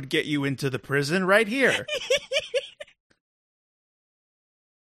outfit that would get you into the prison right here.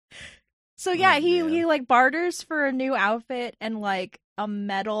 so yeah, Oh, he man. like barters for a new outfit and like a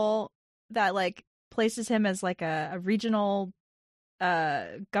medal that like places him as like a regional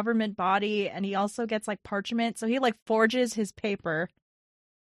government body, and he also gets like parchment, so he like forges his paper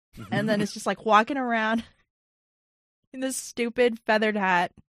and then it's just like walking around in this stupid feathered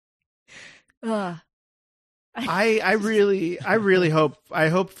hat. Ugh. I really hope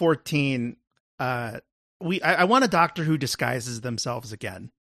 14 I want a Doctor Who disguises themselves again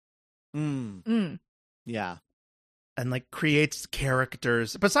Yeah. and like creates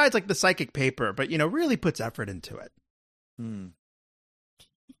characters besides like the psychic paper, but really puts effort into it.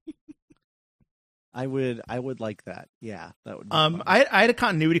 I would like that. Yeah, that would be I had a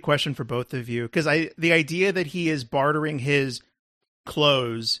continuity question for both of you, because the idea that he is bartering his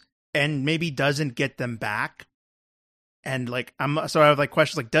clothes and maybe doesn't get them back, and like I have like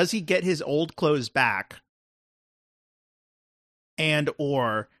questions like, does he get his old clothes back, and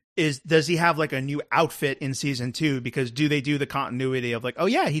or does he have like a new outfit in season 2? Because do they do the continuity of like, oh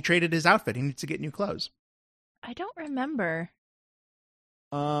yeah, he traded his outfit, he needs to get new clothes? I don't remember.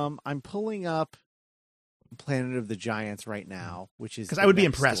 I'm pulling up Planet of the Giants right now, which is Because the I would be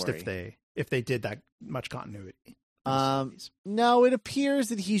next impressed story. if they did that much continuity. No, it appears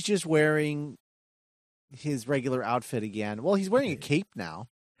that he's just wearing his regular outfit again. Well, he's wearing a cape now.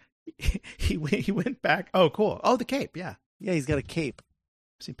 He went back. Oh, cool. Oh, the cape. Yeah. Yeah, he's got a cape.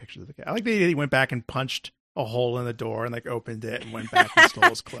 I've seen pictures of the cape. I like that he went back and punched a hole in the door and like opened it and went back and stole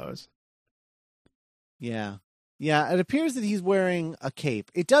his clothes. Yeah. Yeah, it appears that he's wearing a cape.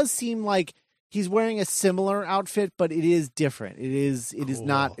 It does seem like he's wearing a similar outfit, but it is different. It is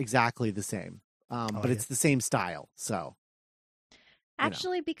not Cool. exactly the same. But yeah. it's the same style. So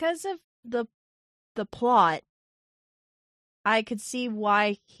Actually, because of the plot, I could see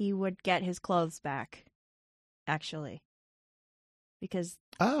why he would get his clothes back. Actually, because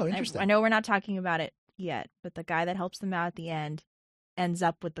Oh, interesting. I know we're not talking about it yet, but the guy that helps them out at the end ends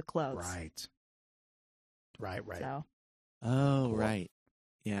up with the clothes. Right. So Oh, Cool. right.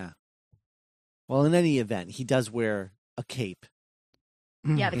 Yeah. Well, in any event, he does wear a cape.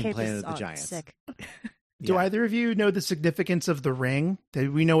 yeah, the In cape Planet is of the Giants. sick. Do Yeah. either of you know the significance of the ring? Did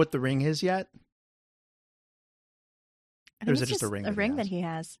we know what the ring is yet? I Or think is it it's just a ring that he has? that he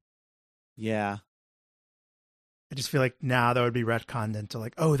has. Yeah. I just feel like now that would be retconned into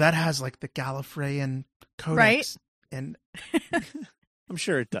like, oh, that has like the Gallifreyan codex. Right? And I'm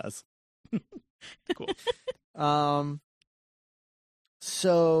sure it does. cool.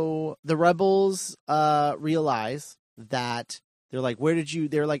 So the rebels realize that they're like,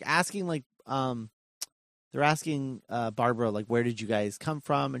 they're like asking like they're asking Barbara like, where did you guys come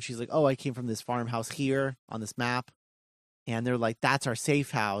from? And she's like, oh, I came from this farmhouse here on this map. And they're like, that's our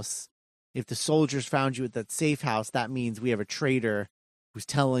safe house. If the soldiers found you at that safe house, that means we have a traitor who's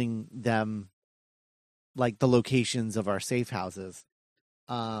telling them like the locations of our safe houses.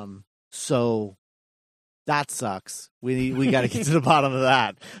 So that sucks. We got to get to the bottom of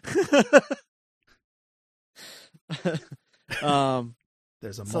that.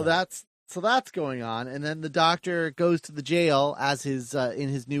 There's a So mole. that's going on, and then the Doctor goes to the jail as his in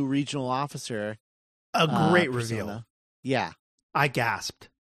his new regional officer. a great persona. reveal. Yeah, I gasped.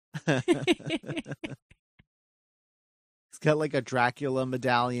 he's got like a Dracula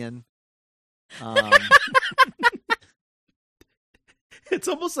medallion. It's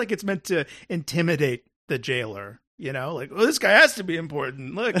almost like it's meant to intimidate the jailer, like, well, this guy has to be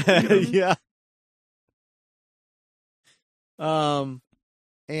important. Look. Yeah.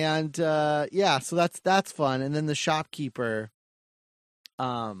 And yeah, so that's fun. And then the shopkeeper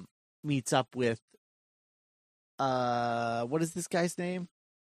meets up with what is this guy's name?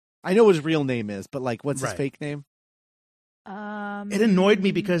 I know what his real name is, but like what's his Right. fake name? It annoyed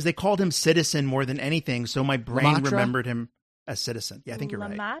me because they called him Citizen more than anything, so my brain Lamatra? remembered him as Citizen. Yeah, I think you're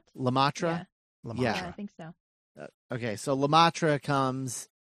right. Lamat? Lamatra? Lamatra. Yeah. I think so. Okay, so Lamatra comes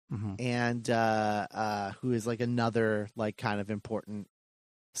Mhm. and who is like another like kind of important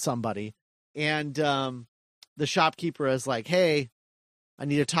somebody. And the shopkeeper is like, hey, I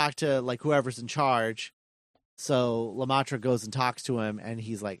need to talk to like whoever's in charge. So Lemaitre goes and talks to him, and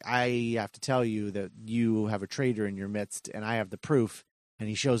he's like, I have to tell you that you have a traitor in your midst, and I have the proof. And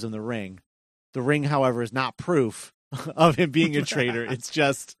he shows him the ring. The ring, however, is not proof of him being a traitor. It's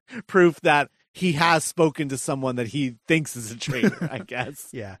just proof that he has spoken to someone that he thinks is a traitor, I guess.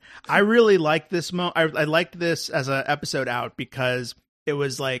 Yeah. I really like this. I liked this as an episode out because it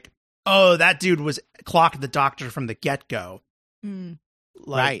was like, oh, that dude was clocked the doctor from the get-go. Mm.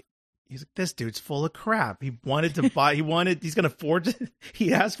 Right. He's like, this dude's full of crap. He wanted to buy, he's going to forge it.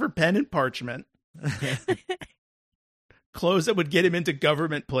 He asked for pen and parchment. Clothes that would get him into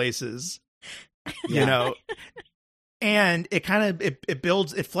government places, you know, and it kind of, it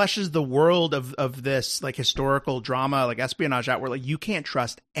builds, it fleshes the world of this like historical drama, like espionage out where like, you can't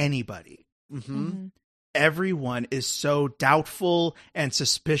trust anybody. Mm-hmm. Everyone is so doubtful and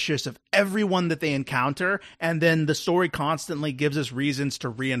suspicious of everyone that they encounter. And then the story constantly gives us reasons to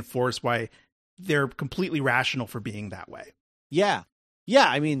reinforce why they're completely rational for being that way. Yeah. Yeah.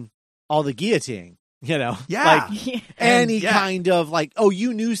 I mean, all the guillotining, you know, Yeah. like any kind of like, oh,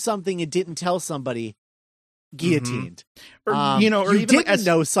 you knew something and didn't tell somebody, guillotined. Or, you know, or you even didn't like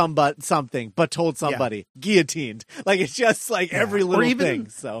know something, but told somebody, guillotined. Like, it's just like every little thing.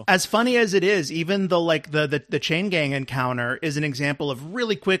 So as funny as it is, even the like the chain gang encounter is an example of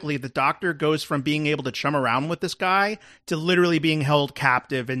really quickly the doctor goes from being able to chum around with this guy to literally being held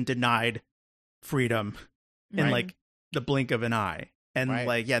captive and denied freedom in like the blink of an eye. And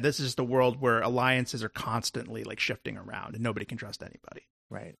like, yeah, this is the world where alliances are constantly like shifting around and nobody can trust anybody.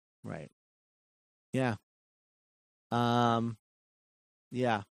 Right. Yeah.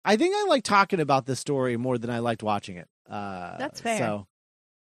 Yeah. I think I like talking about this story more than I liked watching it. That's fair. So,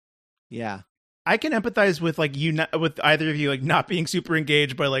 yeah. I can empathize with like with either of you like not being super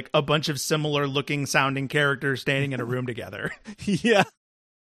engaged by like a bunch of similar looking sounding characters standing in a room together. Yeah.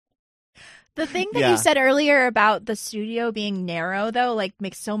 The thing that you said earlier about the studio being narrow, though, like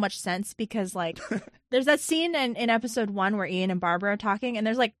makes so much sense because, like, there's that scene in episode 1 where Ian and Barbara are talking, and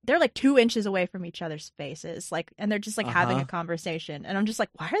they're like 2 inches away from each other's faces, like, and they're just like having a conversation, and I'm just like,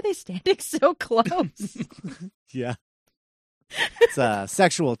 why are they standing so close? Yeah, it's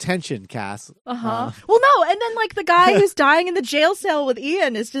sexual tension, Cass. Well, no, and then like the guy who's dying in the jail cell with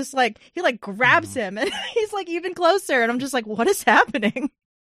Ian is just like he like grabs him, and he's like even closer, and I'm just like, what is happening?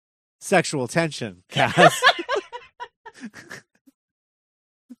 Sexual tension, Cass.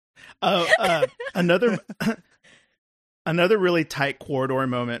 Another really tight corridor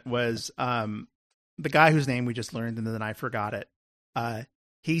moment was the guy whose name we just learned and then I forgot it.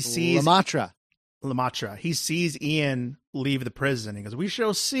 He sees Lemaitre. He sees Ian leave the prison. He goes, "We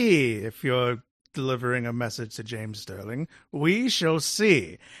shall see if you're delivering a message to James Sterling. We shall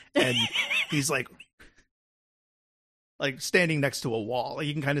see." And he's like standing next to a wall. Like,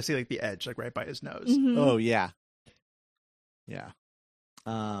 you can kind of see like the edge, like right by his nose. Mm-hmm. Oh yeah.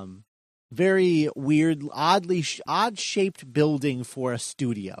 Very weird, odd shaped building for a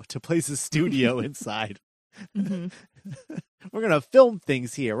studio, to place a studio inside. Mm-hmm. We're gonna film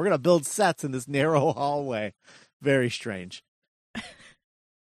things here. We're gonna build sets in this narrow hallway. Very strange.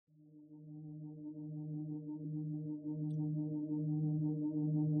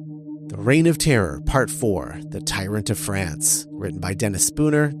 The Reign of Terror, Part 4, The Tyrant of France, written by Dennis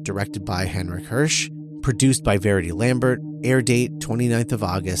Spooner, directed by Henrik Hirsch, produced by Verity Lambert, air date 29th of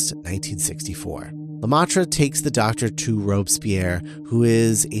August, 1964. Lemaitre takes the doctor to Robespierre, who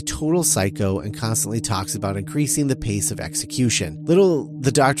is a total psycho and constantly talks about increasing the pace of execution. Little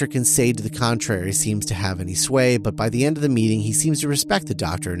the doctor can say to the contrary seems to have any sway, but by the end of the meeting, he seems to respect the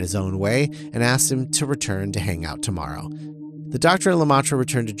doctor in his own way and asks him to return to hang out tomorrow. The doctor and Lemaitre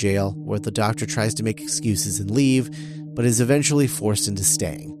return to jail, where the doctor tries to make excuses and leave, but is eventually forced into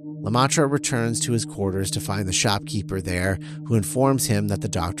staying. Lemaitre returns to his quarters to find the shopkeeper there, who informs him that the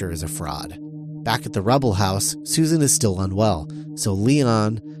doctor is a fraud. Back at the Rubble House, Susan is still unwell, so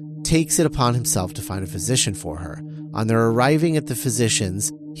Leon takes it upon himself to find a physician for her. On their arriving at the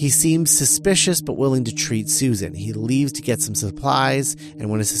physician's, he seems suspicious but willing to treat Susan. He leaves to get some supplies,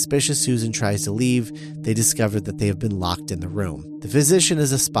 and when a suspicious Susan tries to leave, they discover that they have been locked in the room. The physician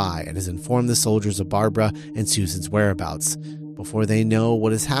is a spy and has informed the soldiers of Barbara and Susan's whereabouts. Before they know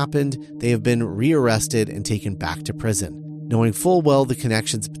what has happened, they have been rearrested and taken back to prison. Knowing full well the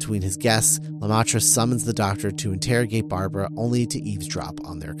connections between his guests, Lemaitre summons the doctor to interrogate Barbara, only to eavesdrop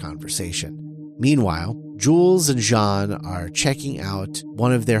on their conversation. Meanwhile, Jules and Jean are checking out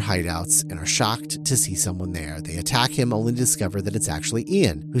one of their hideouts and are shocked to see someone there. They attack him only to discover that it's actually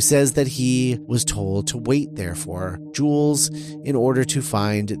Ian, who says that he was told to wait there for Jules in order to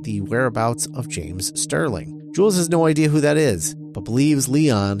find the whereabouts of James Sterling. Jules has no idea who that is, but believes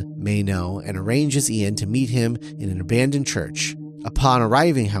Leon may know and arranges Ian to meet him in an abandoned church. Upon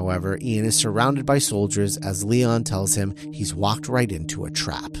arriving, however, Ian is surrounded by soldiers as Leon tells him he's walked right into a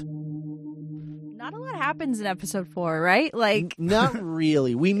trap. Not a lot happens in episode 4, right? Like, Not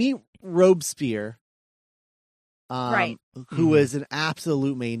really. We meet Robespierre, right. who is an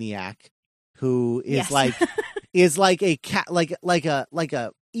absolute maniac, who is Yes. like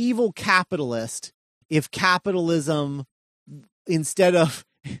a evil capitalist. If capitalism, instead of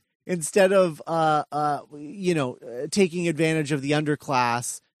taking advantage of the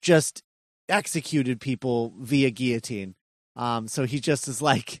underclass, just executed people via guillotine. So he just is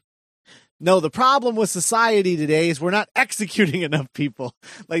like, no, the problem with society today is we're not executing enough people.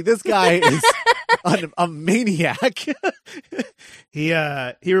 Like, this guy is a maniac. He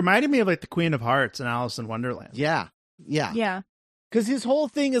reminded me of like the Queen of Hearts and Alice in Wonderland. Yeah. Yeah. Because his whole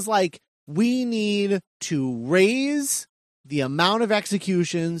thing is like, we need to raise the amount of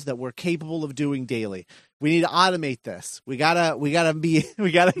executions that we're capable of doing daily. We need to automate this. We gotta make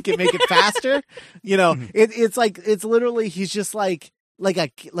it faster. It's literally, he's just like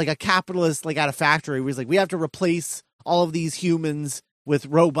a capitalist, like at a factory where he's like, we have to replace all of these humans with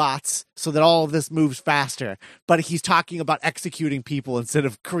robots so that all of this moves faster. But he's talking about executing people instead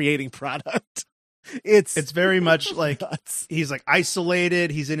of creating product. It's very much like nuts. He's like isolated.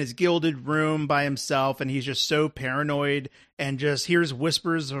 He's in his gilded room by himself, and he's just so paranoid and just hears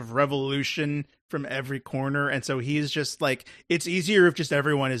whispers of revolution from every corner. And so he's just like, it's easier if just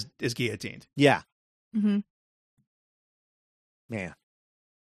everyone is guillotined. Yeah. Mm-hmm. Man,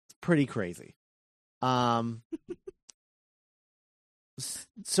 it's pretty crazy. So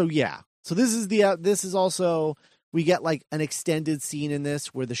this is also, we get like an extended scene in this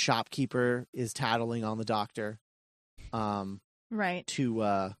where the shopkeeper is tattling on the doctor, Right.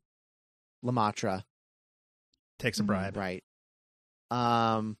 to Lemaitre. Takes a bribe. Right.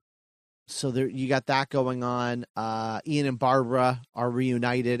 So there, you got that going on. Ian and Barbara are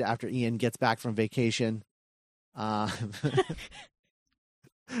reunited after Ian gets back from vacation. But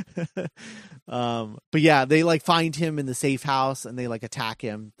yeah, they like find him in the safe house and they like attack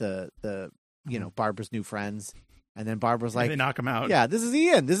him, Barbara's new friends. And then Barbara's like, they knock him out. yeah, this is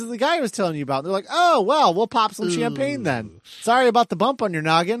Ian. This is the guy I was telling you about. And they're like, oh, well, we'll pop some champagne then. Sorry about the bump on your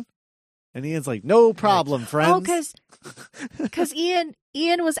noggin. And Ian's like, no problem, friends. Oh, because Ian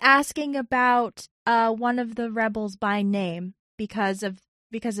was asking about one of the rebels by name because of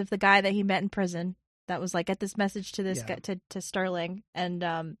the guy that he met in prison that was like, get this message to this guy, to Sterling,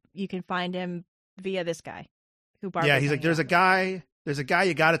 and you can find him via this guy who Barbara. Yeah, he's like, there's a guy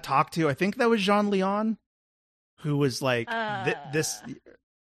you got to talk to. I think that was Jean Leon, who was like,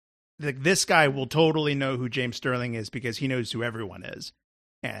 this guy will totally know who James Sterling is because he knows who everyone is,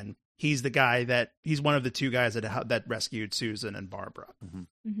 and he's the guy he's one of the two guys that rescued Susan and Barbara.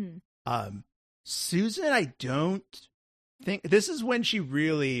 Mm-hmm. Mm-hmm. Susan, I don't think this is when she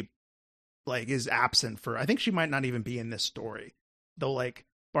really like is absent for. I think she might not even be in this story. They'll like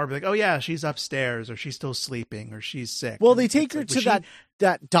Barbara like, oh yeah, she's upstairs, or she's still sleeping, or she's sick. Well, and they take her to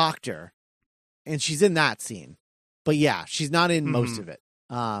that doctor, and she's in that scene. But yeah, she's not in most of it.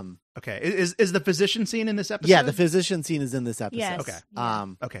 Okay, is the physician scene in this episode? Yeah, the physician scene is in this episode. Yes. Okay. Yeah.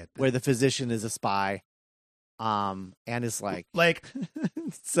 Okay. Where the physician is a spy, and is like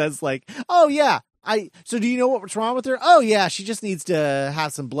says like, oh yeah, so do you know what's wrong with her? Oh yeah, she just needs to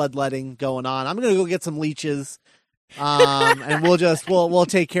have some bloodletting going on. I'm gonna go get some leeches, and we'll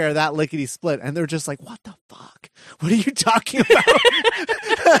take care of that lickety split. And they're just like, what the fuck? What are you talking about?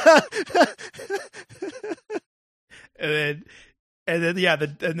 And then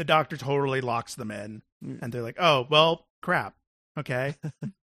the doctor totally locks them in, and they're like, oh well, crap. Okay.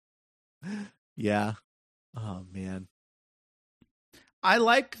 Yeah. Oh man. I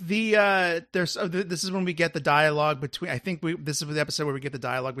like the this is when we get the dialogue between. I think this is the episode where we get the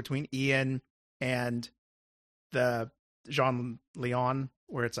dialogue between Ian and the Jean Leon,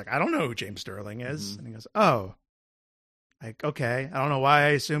 where it's like, I don't know who James Sterling is, and he goes, oh, like okay, I don't know why I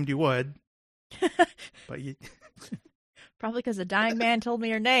assumed you would, but you. Probably because a dying man told me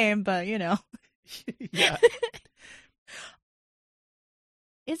your name, but Yeah.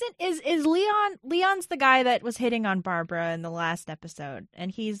 Is Leon's the guy that was hitting on Barbara in the last episode, and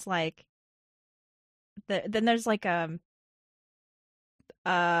he's like, then there's like I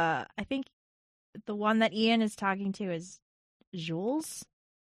think the one that Ian is talking to is Jules,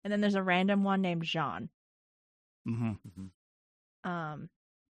 and then there's a random one named Jean. Mm-hmm. Um,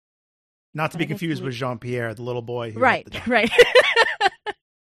 Not to But be I guess confused we- with Jean-Pierre, the little boy. Who right, hit the dog. right.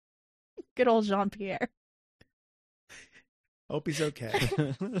 Good old Jean-Pierre. Hope he's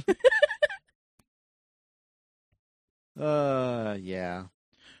okay. Yeah.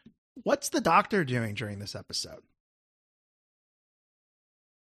 What's the doctor doing during this episode?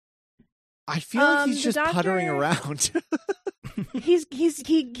 I feel like he's the just puttering doctor- around.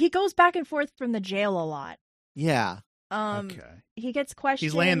 He goes back and forth from the jail a lot. Yeah. Okay. He gets questioned.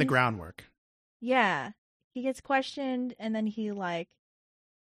 He's laying the groundwork. Yeah. He gets questioned and then he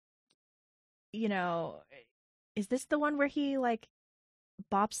is this the one where he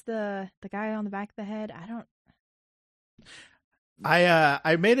bops the guy on the back of the head? I don't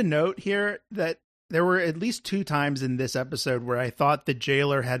I made a note here that there were at least 2 times in this episode where I thought the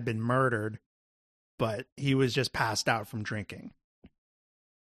jailer had been murdered, but he was just passed out from drinking.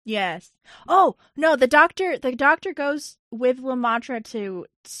 Yes. Oh, no, the doctor goes with Lemaitre to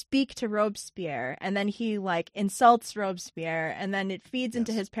speak to Robespierre, and then he insults Robespierre, and then it feeds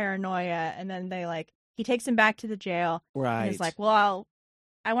into Yes. his paranoia, and then he takes him back to the jail. Right. And he's like, "Well,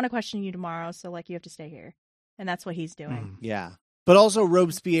 I want to question you tomorrow, so you have to stay here." And that's what he's doing. Mm. Yeah. But also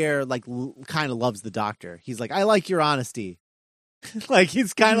Robespierre kind of loves the doctor. He's like, I like your honesty.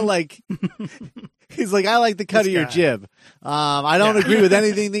 He's kind of he's like, I like the cut This of your guy. jib. I don't Yeah. agree with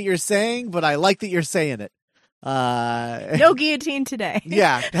anything that you're saying, but I like that you're saying it. No guillotine today.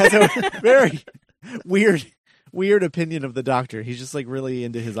 Yeah, that's a very weird opinion of the doctor. He's just really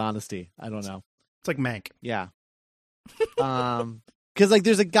into his honesty. I don't know. It's like Mank. Yeah. Because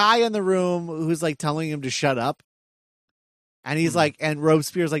there's a guy in the room who's telling him to shut up. And he's and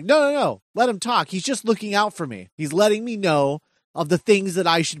Robespierre's no, let him talk. He's just looking out for me. He's letting me know of the things that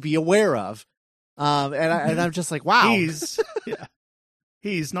I should be aware of. And I'm just wow.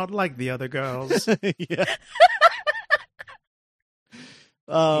 He's not like the other girls. Yeah.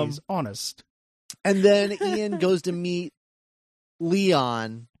 He's honest. And then Ian goes to meet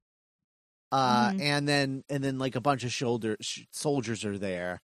Leon. And then a bunch of soldiers are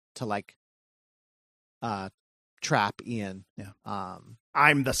there to trap Ian. Yeah.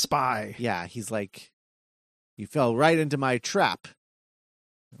 I'm the spy. Yeah, he's you fell right into my trap.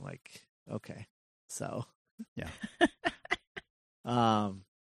 I'm okay. So Yeah.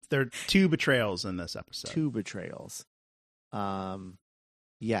 There are 2 betrayals in this episode. 2 betrayals.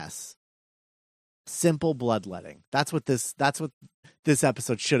 Yes. Simple bloodletting. That's what this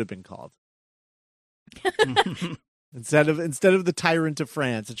episode should have been called. Instead of the Tyrant of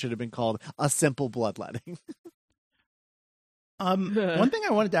France, it should have been called A Simple Bloodletting. One thing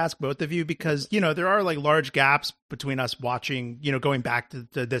I wanted to ask both of you, because there are large gaps between us watching, going back to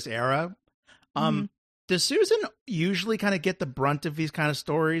this era. Does Susan usually kind of get the brunt of these kind of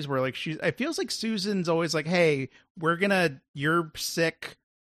stories where it feels like Susan's always hey, you're sick,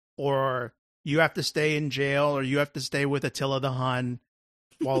 or you have to stay in jail, or you have to stay with Attila the Hun,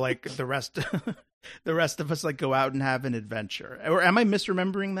 while the rest of us go out and have an adventure? Or am I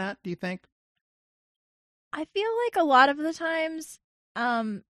misremembering that, do you think? I feel a lot of the times,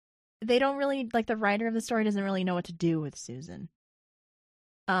 they don't really the writer of the story doesn't really know what to do with Susan.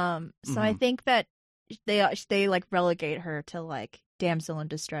 So I think that they relegate her to damsel in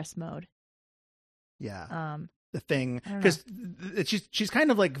distress mode. Yeah. The thing, I don't because she's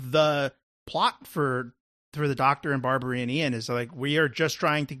kind of the plot for the Doctor and Barbary and Ian is we are just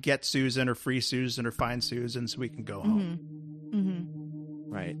trying to get Susan or free Susan or find Susan so we can go home.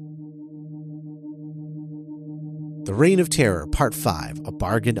 Right. The Reign of Terror, Part 5, A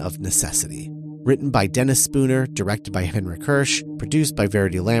Bargain of Necessity. Written by Dennis Spooner, directed by Henrik Hirsch, produced by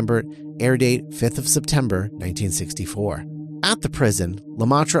Verity Lambert, air date 5th of September, 1964. At the prison,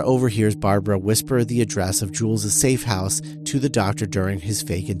 Lemaitre overhears Barbara whisper the address of Jules' safe house to the Doctor during his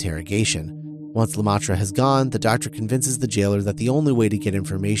fake interrogation. Once Lemaitre has gone, the Doctor convinces the jailer that the only way to get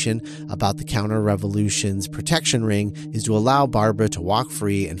information about the Counter-Revolution's protection ring is to allow Barbara to walk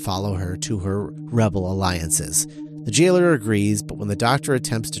free and follow her to her rebel alliances. The jailer agrees, but when the Doctor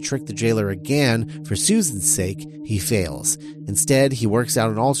attempts to trick the jailer again for Susan's sake, he fails. Instead, he works out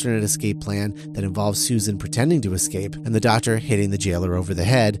an alternate escape plan that involves Susan pretending to escape and the Doctor hitting the jailer over the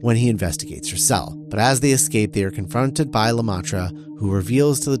head when he investigates her cell. But as they escape, they are confronted by Lemaitre, who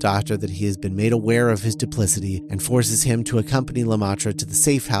reveals to the Doctor that he has been made aware of his duplicity and forces him to accompany Lemaitre to the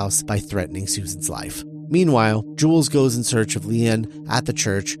safe house by threatening Susan's life. Meanwhile, Jules goes in search of Leon at the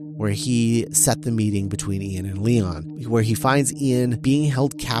church, where he set the meeting between Ian and Leon, where he finds Ian being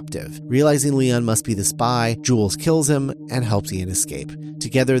held captive. Realizing Leon must be the spy, Jules kills him and helps Ian escape.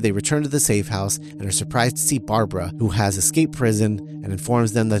 Together, they return to the safe house and are surprised to see Barbara, who has escaped prison, and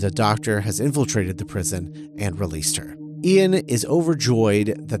informs them that a doctor has infiltrated the prison and released her. Ian is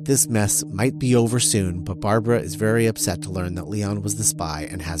overjoyed that this mess might be over soon, but Barbara is very upset to learn that Leon was the spy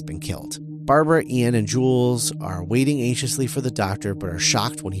and has been killed. Barbara, Ian, and Jules are waiting anxiously for the doctor, but are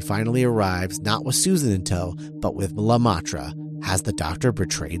shocked when he finally arrives, not with Susan in tow, but with LeMaitre. Has the doctor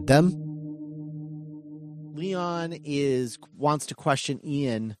betrayed them? Leon wants to question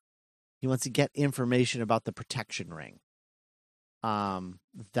Ian. He wants to get information about the protection ring.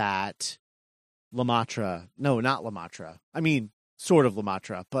 That LeMaitre, no, not LeMaitre. I mean, sort of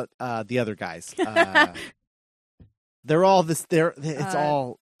LeMaitre, but the other guys. They're all this. It's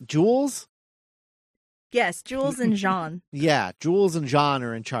all Jules. Yes, Jules and Jean. Yeah, Jules and Jean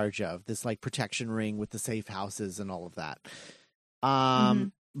are in charge of this like protection ring with the safe houses and all of that.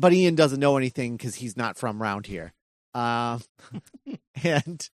 But Ian doesn't know anything because he's not from around here. And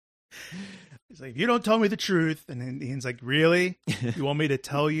he's like, "You don't tell me the truth," and then Ian's like, "Really? You want me to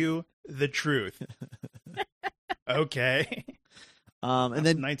tell you the truth?" Okay. And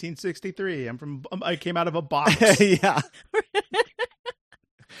then 1963. I came out of a box. Yeah.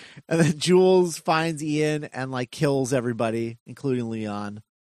 And then Jules finds Ian and like kills everybody, including Leon,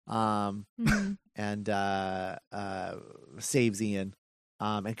 and saves Ian,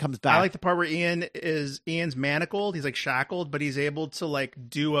 and comes back. I like the part where Ian's manacled. He's like shackled, but he's able to like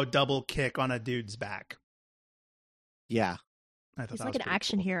do a double kick on a dude's back. Yeah, he's like an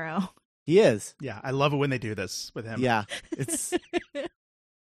action hero. He is. Yeah, I love it when they do this with him. Yeah, it's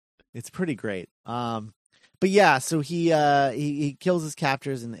pretty great. But yeah, so he kills his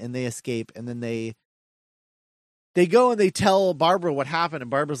captors and they escape, and then they go and they tell Barbara what happened,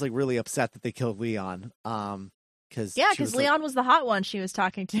 and Barbara's like really upset that they killed Leon. Because Leon was the hot one she was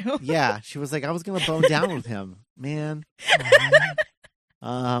talking to. Yeah, she was like, I was gonna bone down with him, man.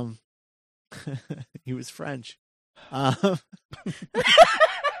 He was French.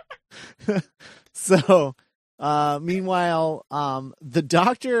 So, meanwhile, the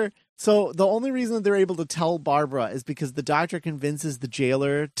doctor. So the only reason that they're able to tell Barbara is because the doctor convinces the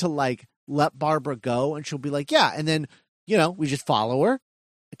jailer to like let Barbara go, and she'll be like, yeah. And then, we just follow her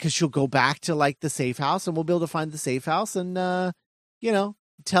because she'll go back to like the safe house, and we'll be able to find the safe house and,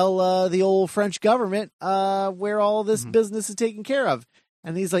 tell the old French government where all this business is taken care of.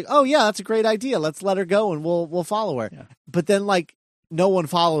 And he's like, oh yeah, that's a great idea. Let's let her go and we'll follow her. Yeah. But then like no one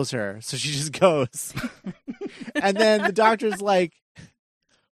follows her. So she just goes. And then the doctor's like,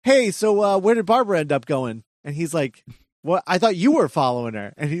 hey, so where did Barbara end up going? And he's like, what? I thought you were following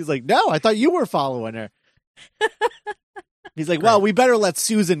her. And he's like, no, I thought you were following her. He's like, well, we better let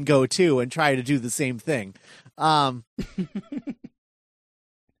Susan go too and try to do the same thing.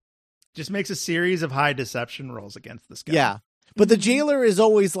 Just makes a series of high deception rolls against this guy. Yeah. But the jailer is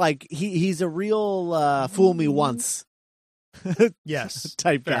always like, he's a real fool me once. Yes.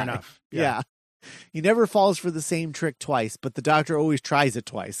 Type fair guy. Enough. Yeah. He never falls for the same trick twice, but the doctor always tries it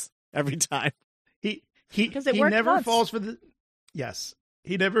twice every time. He never falls for the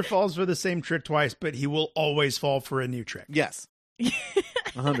he never falls for the same trick twice, but he will always fall for a new trick. Yes.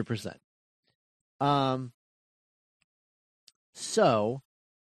 100%. So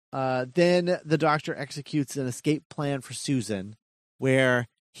then the doctor executes an escape plan for Susan, where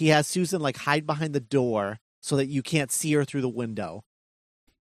he has Susan like hide behind the door so that you can't see her through the window.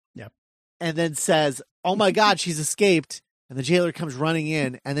 Yep. And then says, oh my God, she's escaped. And the jailer comes running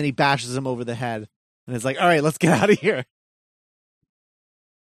in, and then he bashes him over the head. And it's like, all right, let's get out of here.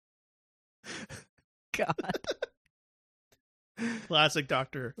 God. Classic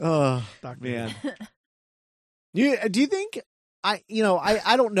doctor. Oh, doctor. Man. Do you think, I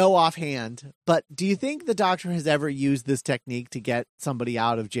don't know offhand, but do you think the doctor has ever used this technique to get somebody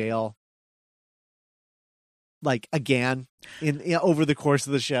out of jail? Like again over the course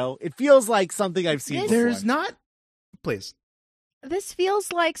of the show? It feels like something I've seen before. There's not. Please. This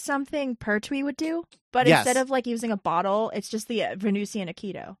feels like something Pertwee would do, but Yes. instead of like using a bottle, it's just the Venusian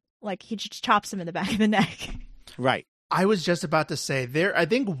Aikido. Like he just chops him in the back of the neck. Right. I was just about to say I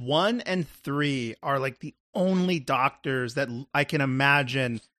think 1 and 3 are like the only doctors that I can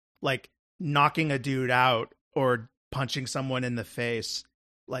imagine like knocking a dude out or punching someone in the face.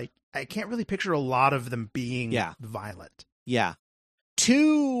 Like I can't really picture a lot of them being violent. Yeah.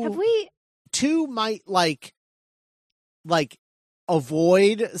 2 might like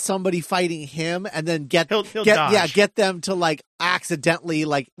avoid somebody fighting him and then get them to like accidentally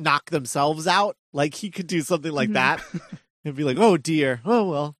like knock themselves out. Like he could do something like that and be like, oh dear, oh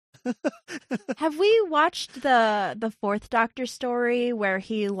well. Have we watched the Fourth Doctor story where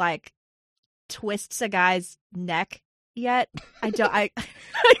he like twists a guy's neck yet? I don't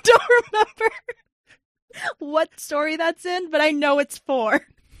remember what story that's in, but I know it's 4.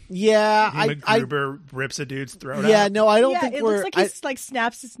 Yeah, MacGruber rips a dude's throat yeah, out. no, I don't think it we're. looks like he like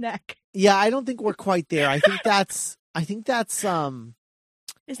snaps his neck. Yeah, I don't think we're quite there. I think that's.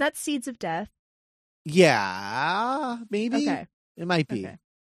 Is that Seeds of Death? Yeah, maybe. Okay, It might be. okay.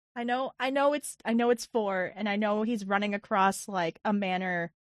 I know it's 4, and I know he's running across like a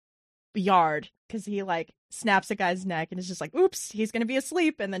manor yard because he like snaps a guy's neck and is just like, oops, he's gonna be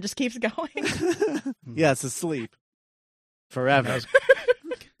asleep, and then just keeps going. Yes, asleep forever. That was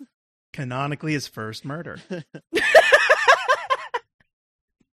canonically his first murder.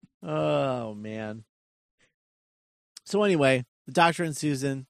 Oh man. So anyway, the Doctor and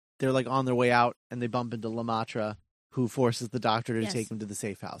Susan, they're like on their way out, and they bump into Lamatra, who forces the Doctor to Yes. take them to the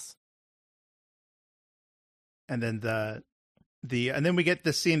safe house. And then and then we get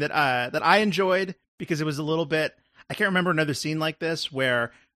this scene that I enjoyed because it was a little bit. I can't remember another scene like this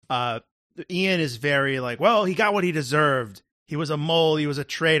where Ian is very like, well, he got what he deserved. He was a mole. He was a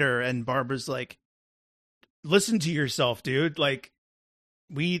traitor. And Barbara's like, listen to yourself, dude. Like,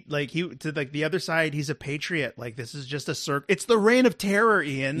 the other side, he's a patriot. Like, this is just a circle. It's the reign of terror,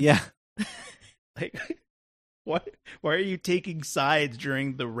 Ian. Yeah. Like, what? Why are you taking sides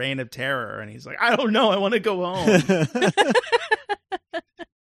during the reign of terror? And he's like, I don't know. I want to go home.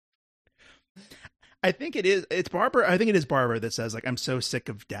 I think it is. It's Barbara. I think it is Barbara that says like, I'm so sick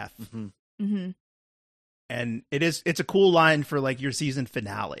of death. Mm-hmm. Mm-hmm. And it's a cool line for like your season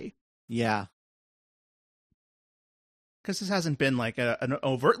finale. Yeah. Because this hasn't been like an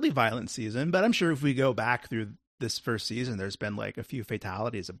overtly violent season, but I'm sure if we go back through this first season, there's been like a few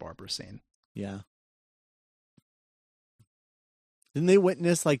fatalities at Barbara's scene. Yeah. Didn't they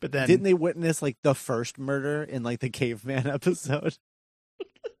witness like the first murder in like the caveman episode?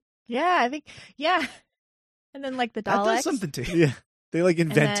 Yeah, I think. Yeah, and then like the That Daleks. does something to you. Yeah. They like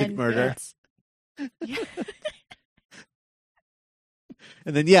invented murder. Yeah.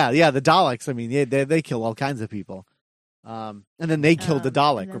 And then the Daleks, I mean, they kill all kinds of people. And then they killed the and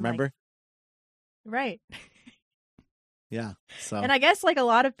Dalek, then, remember? Right. Yeah. So And I guess like a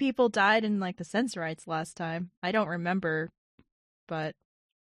lot of people died in like the Sensorites last time. I don't remember, but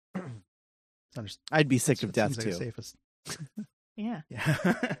I'd be sick of death Seems like too. the safest. yeah.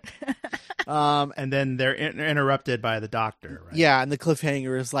 Yeah. And then they're interrupted by the Doctor, right? Yeah, and the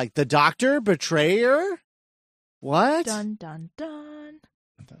cliffhanger is like, the Doctor betrayer? What? Dun dun dun.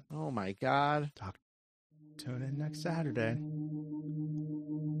 Oh my god. Tune in next Saturday.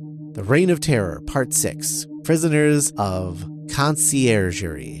 The Reign of Terror, Part 6. Prisoners of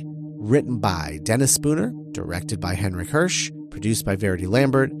Conciergerie. Written by Dennis Spooner. Directed by Henrik Hirsch. Produced by Verity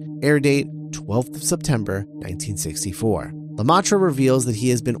Lambert. Air date 12th of September, 1964. Lamatra reveals that he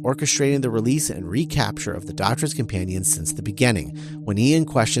has been orchestrating the release and recapture of the Doctor's companions since the beginning. When Ian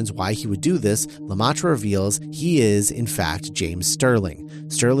questions why he would do this, Lamatra reveals he is, in fact, James Sterling.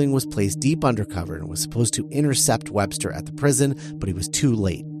 Sterling was placed deep undercover and was supposed to intercept Webster at the prison, but he was too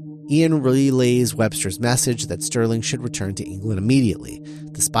late. Ian relays Webster's message that Sterling should return to England immediately.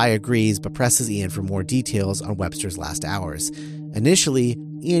 The spy agrees, but presses Ian for more details on Webster's last hours. Initially,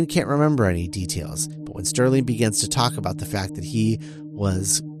 Ian can't remember any details, but when Sterling begins to talk about the fact that he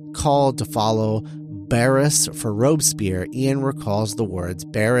was called to follow Barris for Robespierre, Ian recalls the words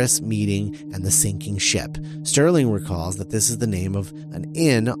Barris, meeting, and the sinking ship. Sterling recalls that this is the name of an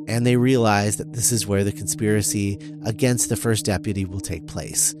inn, and they realize that this is where the conspiracy against the first deputy will take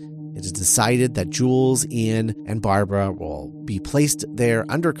place. It is decided that Jules, Ian, and Barbara will be placed there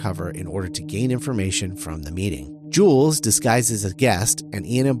undercover in order to gain information from the meeting. Jules, disguised as a guest, and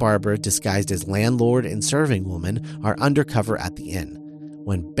Ian and Barbara, disguised as landlord and serving woman, are undercover at the inn.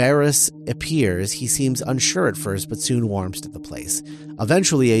 When Barris appears, he seems unsure at first, but soon warms to the place.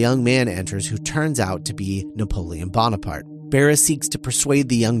 Eventually, a young man enters who turns out to be Napoleon Bonaparte. Barris seeks to persuade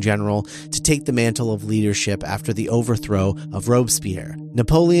the young general to take the mantle of leadership after the overthrow of Robespierre.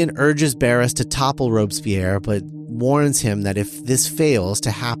 Napoleon urges Barris to topple Robespierre, but warns him that if this fails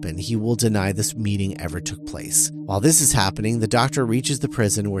to happen, he will deny this meeting ever took place. While this is happening, the Doctor reaches the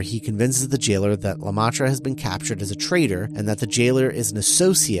prison where he convinces the jailer that Lamatra has been captured as a traitor and that the jailer is an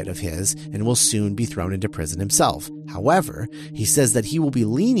associate of his and will soon be thrown into prison himself. However, he says that he will be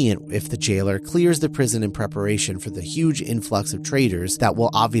lenient if the jailer clears the prison in preparation for the huge influx of traitors that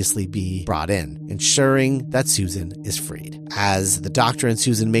will obviously be brought in, ensuring that Susan is freed. As the Doctor and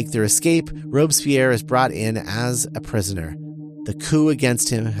Susan make their escape, Robespierre is brought in as a prisoner. The coup against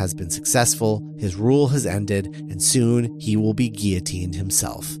him has been successful, his rule has ended, and soon he will be guillotined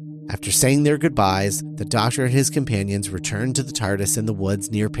himself. After saying their goodbyes, the Doctor and his companions return to the TARDIS in the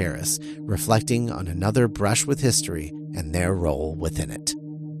woods near Paris, reflecting on another brush with history and their role within it.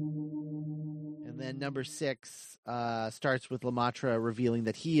 And then number 6 starts with Lemaitre revealing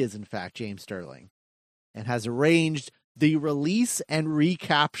that he is in fact James Sterling and has arranged the release and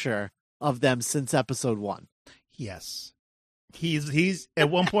recapture of them since episode 1. Yes. He's at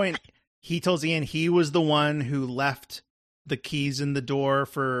one point he tells Ian he was the one who left the keys in the door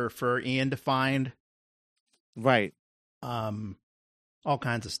for Ian to find. Right. All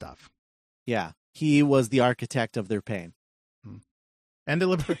kinds of stuff. Yeah. He was the architect of their pain. And their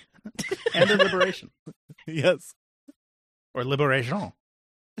and their liberation. Yes. Or liberation.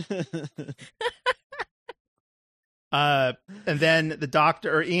 And then the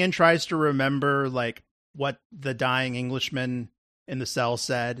Doctor or Ian tries to remember like what the dying Englishman in the cell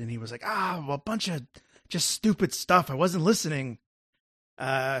said, and he was like, a bunch of just stupid stuff. I wasn't listening.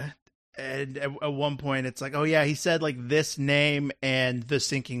 And at one point it's like, oh yeah, he said like this name and the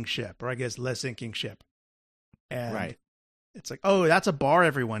sinking ship, or I guess the sinking ship. And right. It's like, oh, that's a bar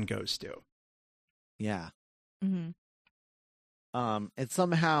everyone goes to. Yeah. Mm-hmm. And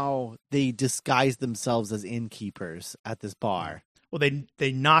somehow they disguise themselves as innkeepers at this bar. Well,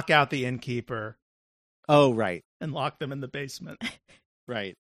 they knock out the innkeeper. Oh, right. And lock them in the basement.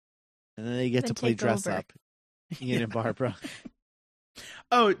 Right. And then they get to play dress up. Ian and Barbara.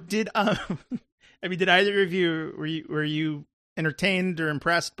 Oh, did either of you were you entertained or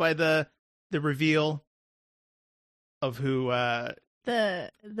impressed by the reveal of who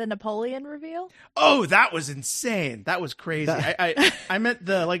the Napoleon reveal? Oh, that was insane. That was crazy. I meant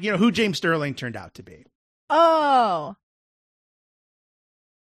the who James Sterling turned out to be. Oh.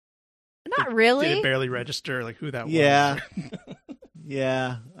 Not really. Did it barely register like who that was? Yeah.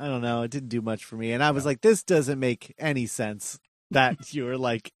 Yeah, I don't know. It didn't do much for me. And I was like, this doesn't make any sense that you were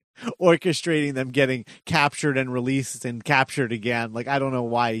like orchestrating them getting captured and released and captured again. Like, I don't know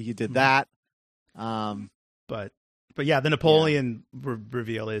why you did that. But yeah, the Napoleon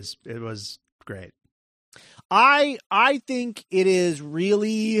reveal was great. I think it is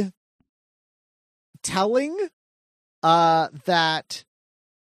really telling that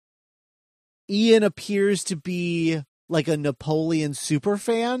Ian appears to be like a Napoleon super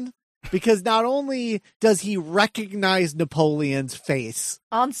fan, because not only does he recognize Napoleon's face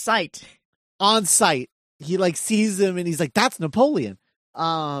on sight, he like sees him and he's like, that's Napoleon.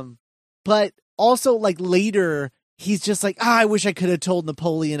 But also like later he's just like, I wish I could have told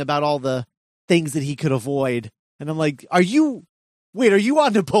Napoleon about all the things that he could avoid. And I'm like, are you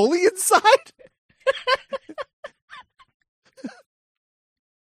on Napoleon's side?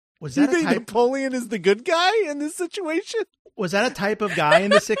 Was that you think Napoleon is the good guy in this situation? Was that a type of guy in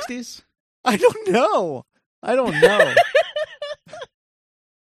the 60s? I don't know. But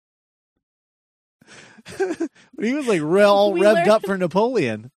he was like revved up for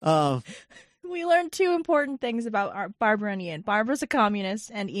Napoleon. We learned two important things about Barbara and Ian. Barbara's a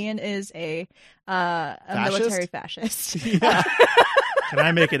communist, and Ian is a military fascist. Yeah. Can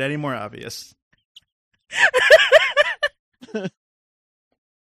I make it any more obvious?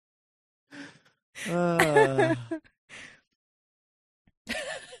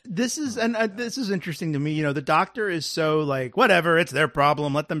 This is interesting to me. You know, the Doctor is so like, whatever, it's their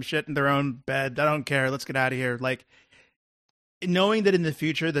problem. Let them shit in their own bed. I don't care. Let's get out of here. Like, knowing that in the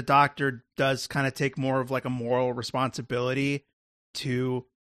future, the Doctor does kind of take more of like a moral responsibility to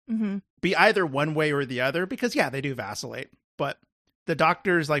be either one way or the other, because yeah, they do vacillate, but the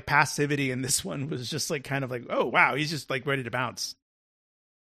Doctor's like passivity in this one was just like kind of like, oh wow, he's just like ready to bounce.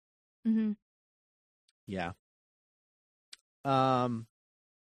 Mm-hmm. Yeah.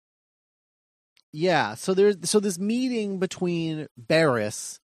 Yeah, so this meeting between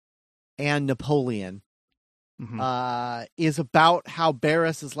Barriss and Napoleon is about how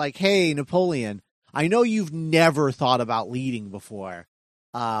Barriss is like, hey, Napoleon, I know you've never thought about leading before,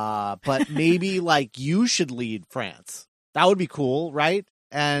 but maybe like you should lead France. That would be cool, right?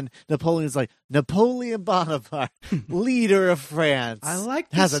 And Napoleon's like, Napoleon Bonaparte, leader of France. I like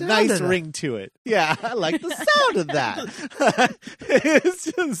the has a sound nice of that. ring to it. Yeah, I like the sound of that.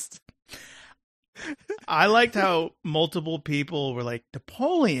 It's just... I liked how multiple people were like,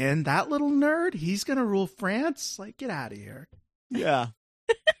 Napoleon, that little nerd, he's going to rule France? Like, get out of here. Yeah.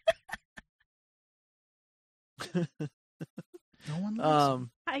 No one likes him.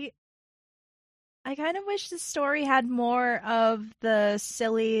 I kind of wish the story had more of the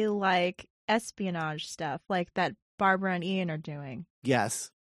silly, like, espionage stuff, like that Barbara and Ian are doing.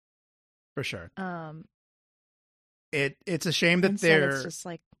 Yes. For sure. It's a shame that instead they're... It's just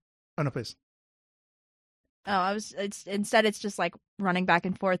like... Oh, no, please. Oh, instead it's just like running back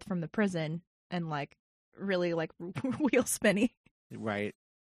and forth from the prison and like really like wheel spinny. Right.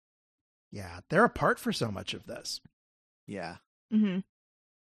 Yeah, they're apart for so much of this. Yeah. Mm-hmm.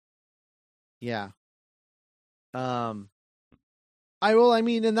 Yeah. I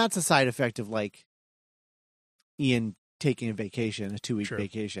mean, and that's a side effect of like Ian taking a vacation, a 2-week True.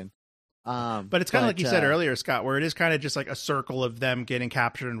 vacation. But it's kind of like you said earlier, Scott, where it is kind of just like a circle of them getting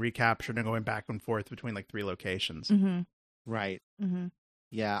captured and recaptured and going back and forth between like 3 locations. Mm-hmm. Right. Mm-hmm.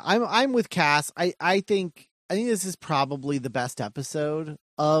 Yeah, I'm with Cass. I think this is probably the best episode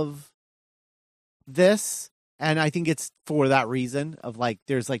of this, and I think it's for that reason of like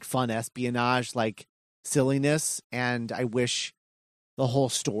there's like fun espionage, like silliness, and I wish the whole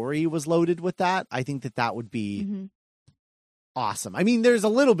story was loaded with that. I think that would be awesome. I mean, there's a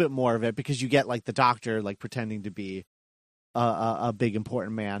little bit more of it because you get like the doctor like pretending to be a big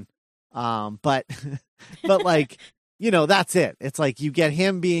important man, but like. You know, that's it. It's like you get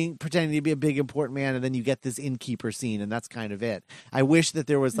him pretending to be a big important man, and then you get this innkeeper scene, and that's kind of it. I wish that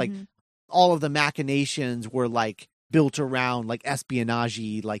there was like all of the machinations were like built around like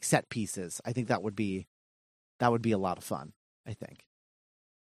espionage like set pieces. I think that would be a lot of fun, I think.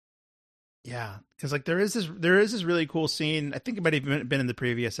 Yeah, because like there is this really cool scene. I think it might have been in the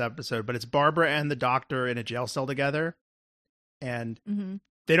previous episode, but it's Barbara and the doctor in a jail cell together, and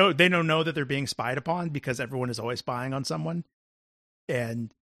they don't know that they're being spied upon because everyone is always spying on someone.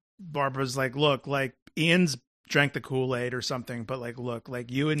 And Barbara's like, look, like Ian's drank the Kool-Aid or something, but like, look, like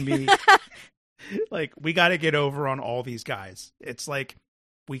you and me, like we got to get over on all these guys. It's like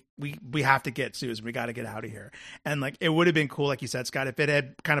we have to get Susan. We got to get out of here. And like it would have been cool, like you said, Scott, if it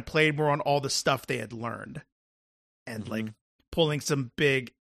had kind of played more on all the stuff they had learned and like pulling some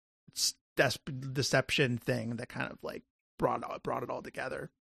big deception thing that kind of like brought it all together.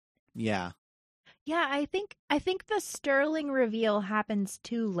 Yeah. Yeah, I think the Sterling reveal happens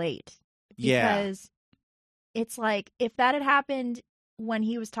too late. Yeah. Because it's like if that had happened when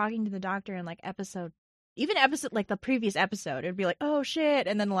he was talking to the doctor in like episode like the previous episode, it'd be like, oh shit,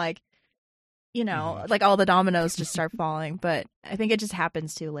 and then like you know, like all the dominoes just start falling, but I think it just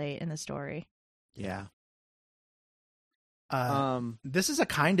happens too late in the story. Yeah. This is a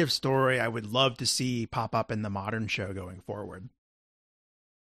kind of story I would love to see pop up in the modern show going forward.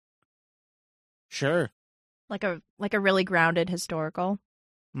 Sure. Like a really grounded historical.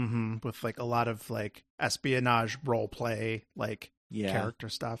 With like a lot of like espionage role play, like character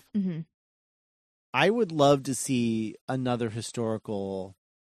stuff. I would love to see another historical.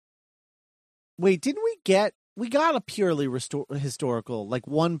 Wait, didn't we got a purely historical, like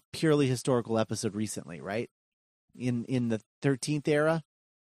one purely historical episode recently, right? In the 13th era?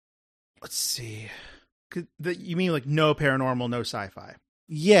 Let's see. You mean like no paranormal, no sci-fi?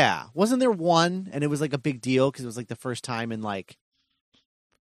 Yeah. Wasn't there one and it was like a big deal because it was like the first time in like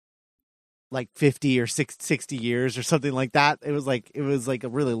 50 or 60 years or something like that. It was like a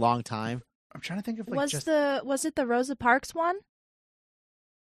really long time. I'm trying to think of like was it the Rosa Parks one?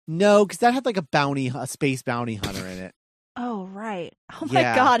 No, because that had like a space bounty hunter in it. Oh right. Oh my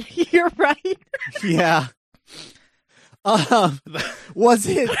god, you're right. Yeah. Was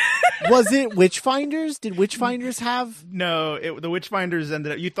it Witchfinders? Did Witchfinders have? No, the Witchfinders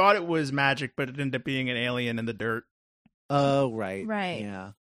ended up. You thought it was magic, but it ended up being an alien in the dirt. Oh right, right,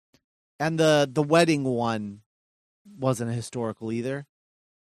 yeah. And the wedding one wasn't a historical either.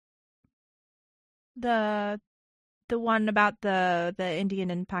 The one about the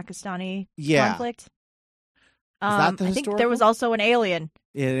Indian and Pakistani conflict. Is that the I historical? think there was also an alien.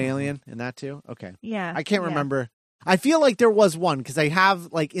 Yeah, an alien in that too? Okay. Yeah. I can't remember. I feel like there was one because I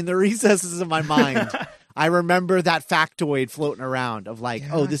have like in the recesses of my mind, I remember that factoid floating around of like,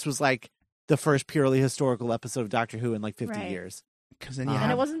 oh, this was like the first purely historical episode of Doctor Who in like 50 years.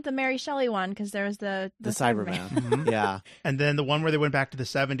 And it wasn't the Mary Shelley one because there was the Cyberman. Yeah. And then the one where they went back to the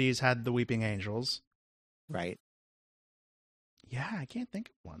 70s had the Weeping Angels. Right. Yeah, I can't think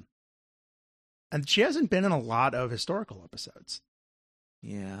of one. And she hasn't been in a lot of historical episodes.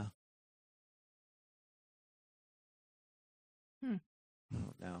 Yeah.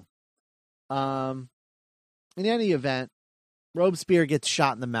 Oh no. In any event, Robespierre gets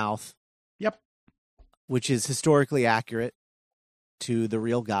shot in the mouth. Yep. Which is historically accurate to the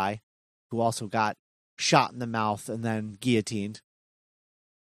real guy who also got shot in the mouth and then guillotined.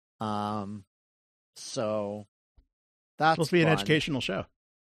 So that's supposed to be an educational show.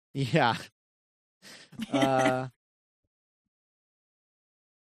 Yeah.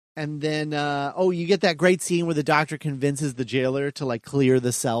 And then, you get that great scene where the doctor convinces the jailer to like clear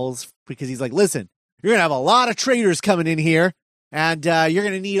the cells because he's like, listen, you're going to have a lot of traitors coming in here and you're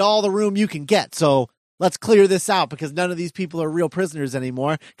going to need all the room you can get. So let's clear this out because none of these people are real prisoners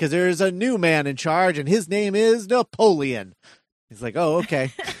anymore because there's a new man in charge and his name is Napoleon. He's like, oh,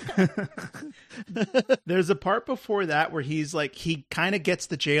 okay. There's a part before that where he's like, he kind of gets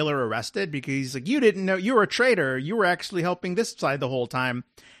the jailer arrested because he's like, you didn't know, you were a traitor. You were actually helping this side the whole time.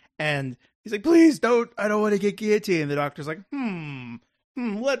 And he's like, please I don't want to get guillotined. And the doctor's like,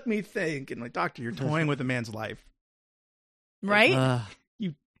 let me think. And like, doctor, you're toying with a man's life. Right?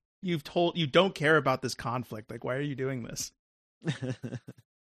 You don't care about this conflict. Like, why are you doing this?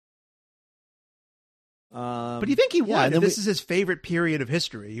 But you think he would? Yeah, if this is his favorite period of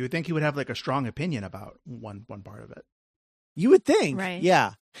history, you would think he would have like a strong opinion about one part of it. You would think. Right.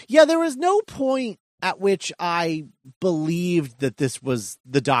 Yeah. Yeah, there was no point at which I believed that this was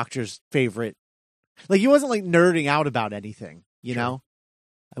the doctor's favorite. Like, he wasn't like nerding out about anything, you know?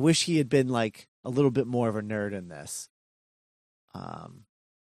 I wish he had been like a little bit more of a nerd in this.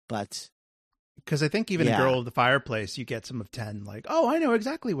 But because I think even in Girl of the Fireplace, you get some of 10 like, oh, I know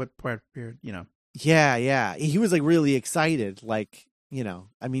exactly what part period, you know. Yeah. He was like really excited. Like, you know,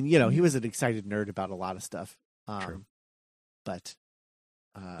 I mean, you know, he was an excited nerd about a lot of stuff. True. But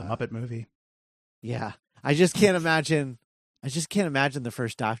the Muppet movie. Yeah. I just can't imagine the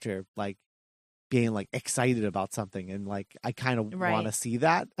first Doctor like being like excited about something, and like I kind of want to see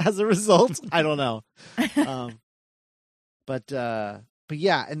that as a result. I don't know. But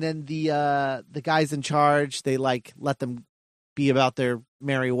yeah, and then the guys in charge, they like let them be about their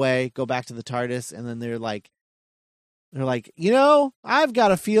merry way, go back to the TARDIS, and then they're like, you know, I've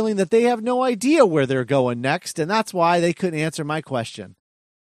got a feeling that they have no idea where they're going next, and that's why they couldn't answer my question.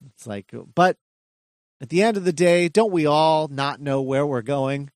 It's like, but at the end of the day, don't we all not know where we're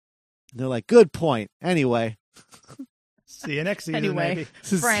going? And they're like, good point. Anyway. See you next season. Anyway, maybe.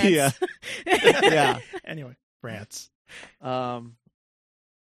 France. See ya. Yeah. Anyway, France.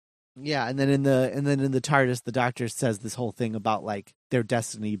 Yeah, and then in the TARDIS, the Doctor says this whole thing about like their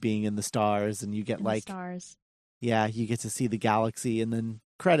destiny being in the stars, and you get like stars. Yeah, you get to see the galaxy, and then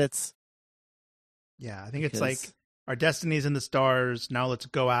credits. Yeah, I think it's like our destiny's in the stars. Now let's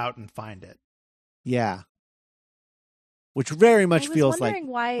go out and find it. Yeah, which very much feels like. I was wondering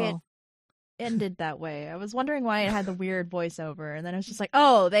why it ended that way. I was wondering why it had the weird voiceover, and then I was just like,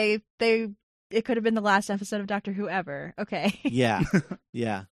 oh, it could have been the last episode of Doctor Who ever. Okay. Yeah.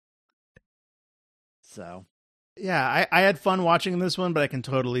 So, yeah, I had fun watching this one, but I can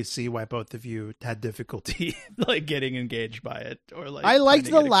totally see why both of you had difficulty like getting engaged by it, or like. I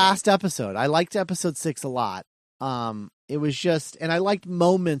liked the last episode. I liked episode 6 a lot. It was just, and I liked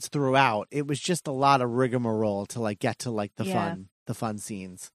moments throughout. It was just a lot of rigmarole to like get to like the fun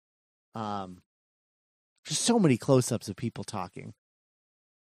scenes. Just so many close-ups of people talking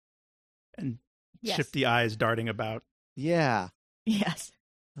and shifty eyes darting about. Yeah. Yes.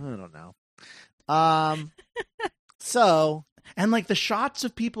 I don't know. So, and like the shots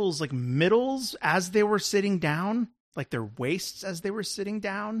of people's like middles as they were sitting down, like their waists as they were sitting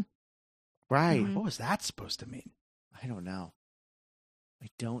down. Right. What was that supposed to mean? I don't know. Is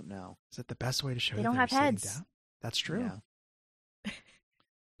that the best way to show they that don't they have were heads? Sitting down? That's true. Yeah.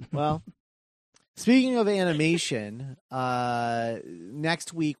 Well, speaking of animation,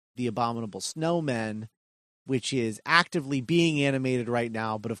 next week, The Abominable Snowmen, which is actively being animated right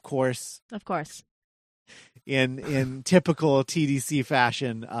now, but of course, in typical TDC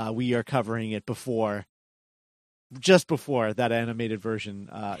fashion, we are covering it just before that animated version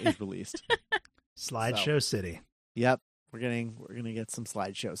is released. Slideshow City. Yep, we're gonna get some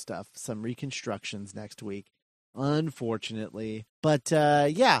slideshow stuff, some reconstructions next week, unfortunately. But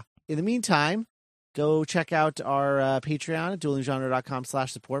yeah, in the meantime, go check out our Patreon at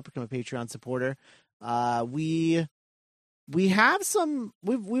duelinggenre.com/support. Become a Patreon supporter. We have some.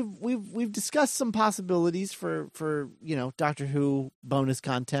 We've discussed some possibilities for you know Doctor Who bonus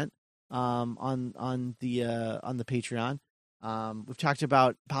content on the Patreon. We've talked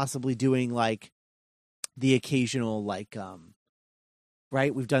about possibly doing like the occasional like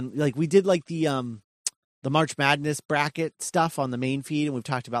right. We've done like we did like the March Madness bracket stuff on the main feed, and we've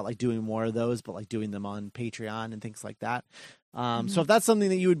talked about like doing more of those, but like doing them on Patreon and things like that. So if that's something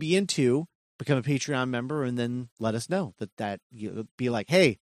that you would be into, become a Patreon member, and then let us know that you be like,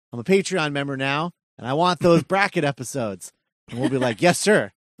 hey, I'm a Patreon member now, and I want those bracket episodes. And we'll be like, yes,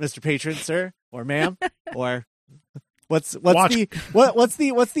 sir, Mr. Patron, sir, or ma'am, or what's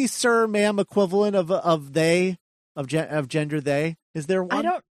the sir, ma'am equivalent of they of gender they? Is there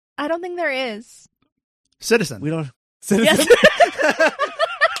one? I don't think there is. Citizen. We don't. Citizen.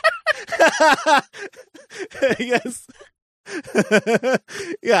 Yes. Yes.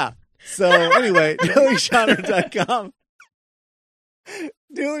 Yeah. So anyway, duelinggenre.com.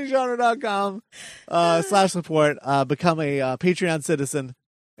 duelinggenre.com /support. Become a Patreon citizen,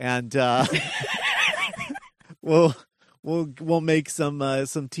 and we'll make some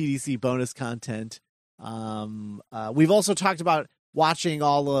TDC bonus content. We've also talked about watching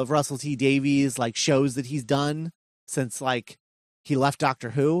all of Russell T Davies like shows that he's done since like he left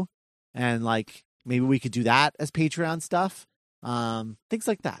Doctor Who, and like maybe we could do that as Patreon stuff. Things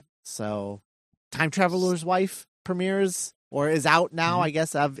like that. So Time Traveler's Wife premieres or is out now, I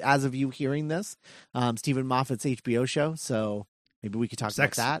guess, as of you hearing this. Stephen Moffat's HBO show. So maybe we could talk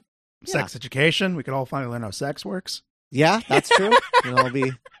about that. Sex education. We could all finally learn how sex works. Yeah, that's true. We'll all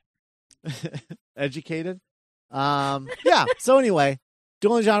be educated. So anyway,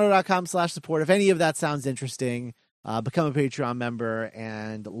 duelinggenre.com /support. If any of that sounds interesting, become a Patreon member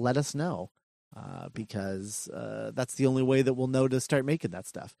and let us know. Because that's the only way that we'll know to start making that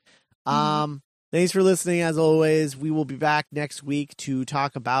stuff. Thanks for listening. As always, we will be back next week to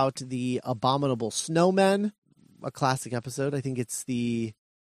talk about the Abominable Snowmen, a classic episode. I think it's the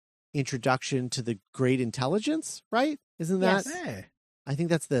introduction to the Great Intelligence, right? Isn't that? Yes. Hey. I think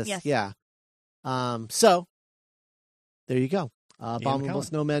that's this. Yes. Yeah. So there you go. Abominable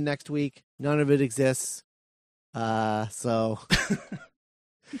Snowmen next week. None of it exists. So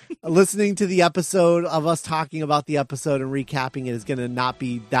listening to the episode of us talking about the episode and recapping it is going to not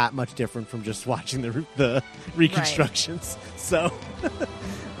be that much different from just watching the reconstructions. Right. So,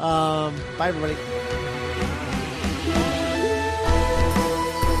 bye everybody.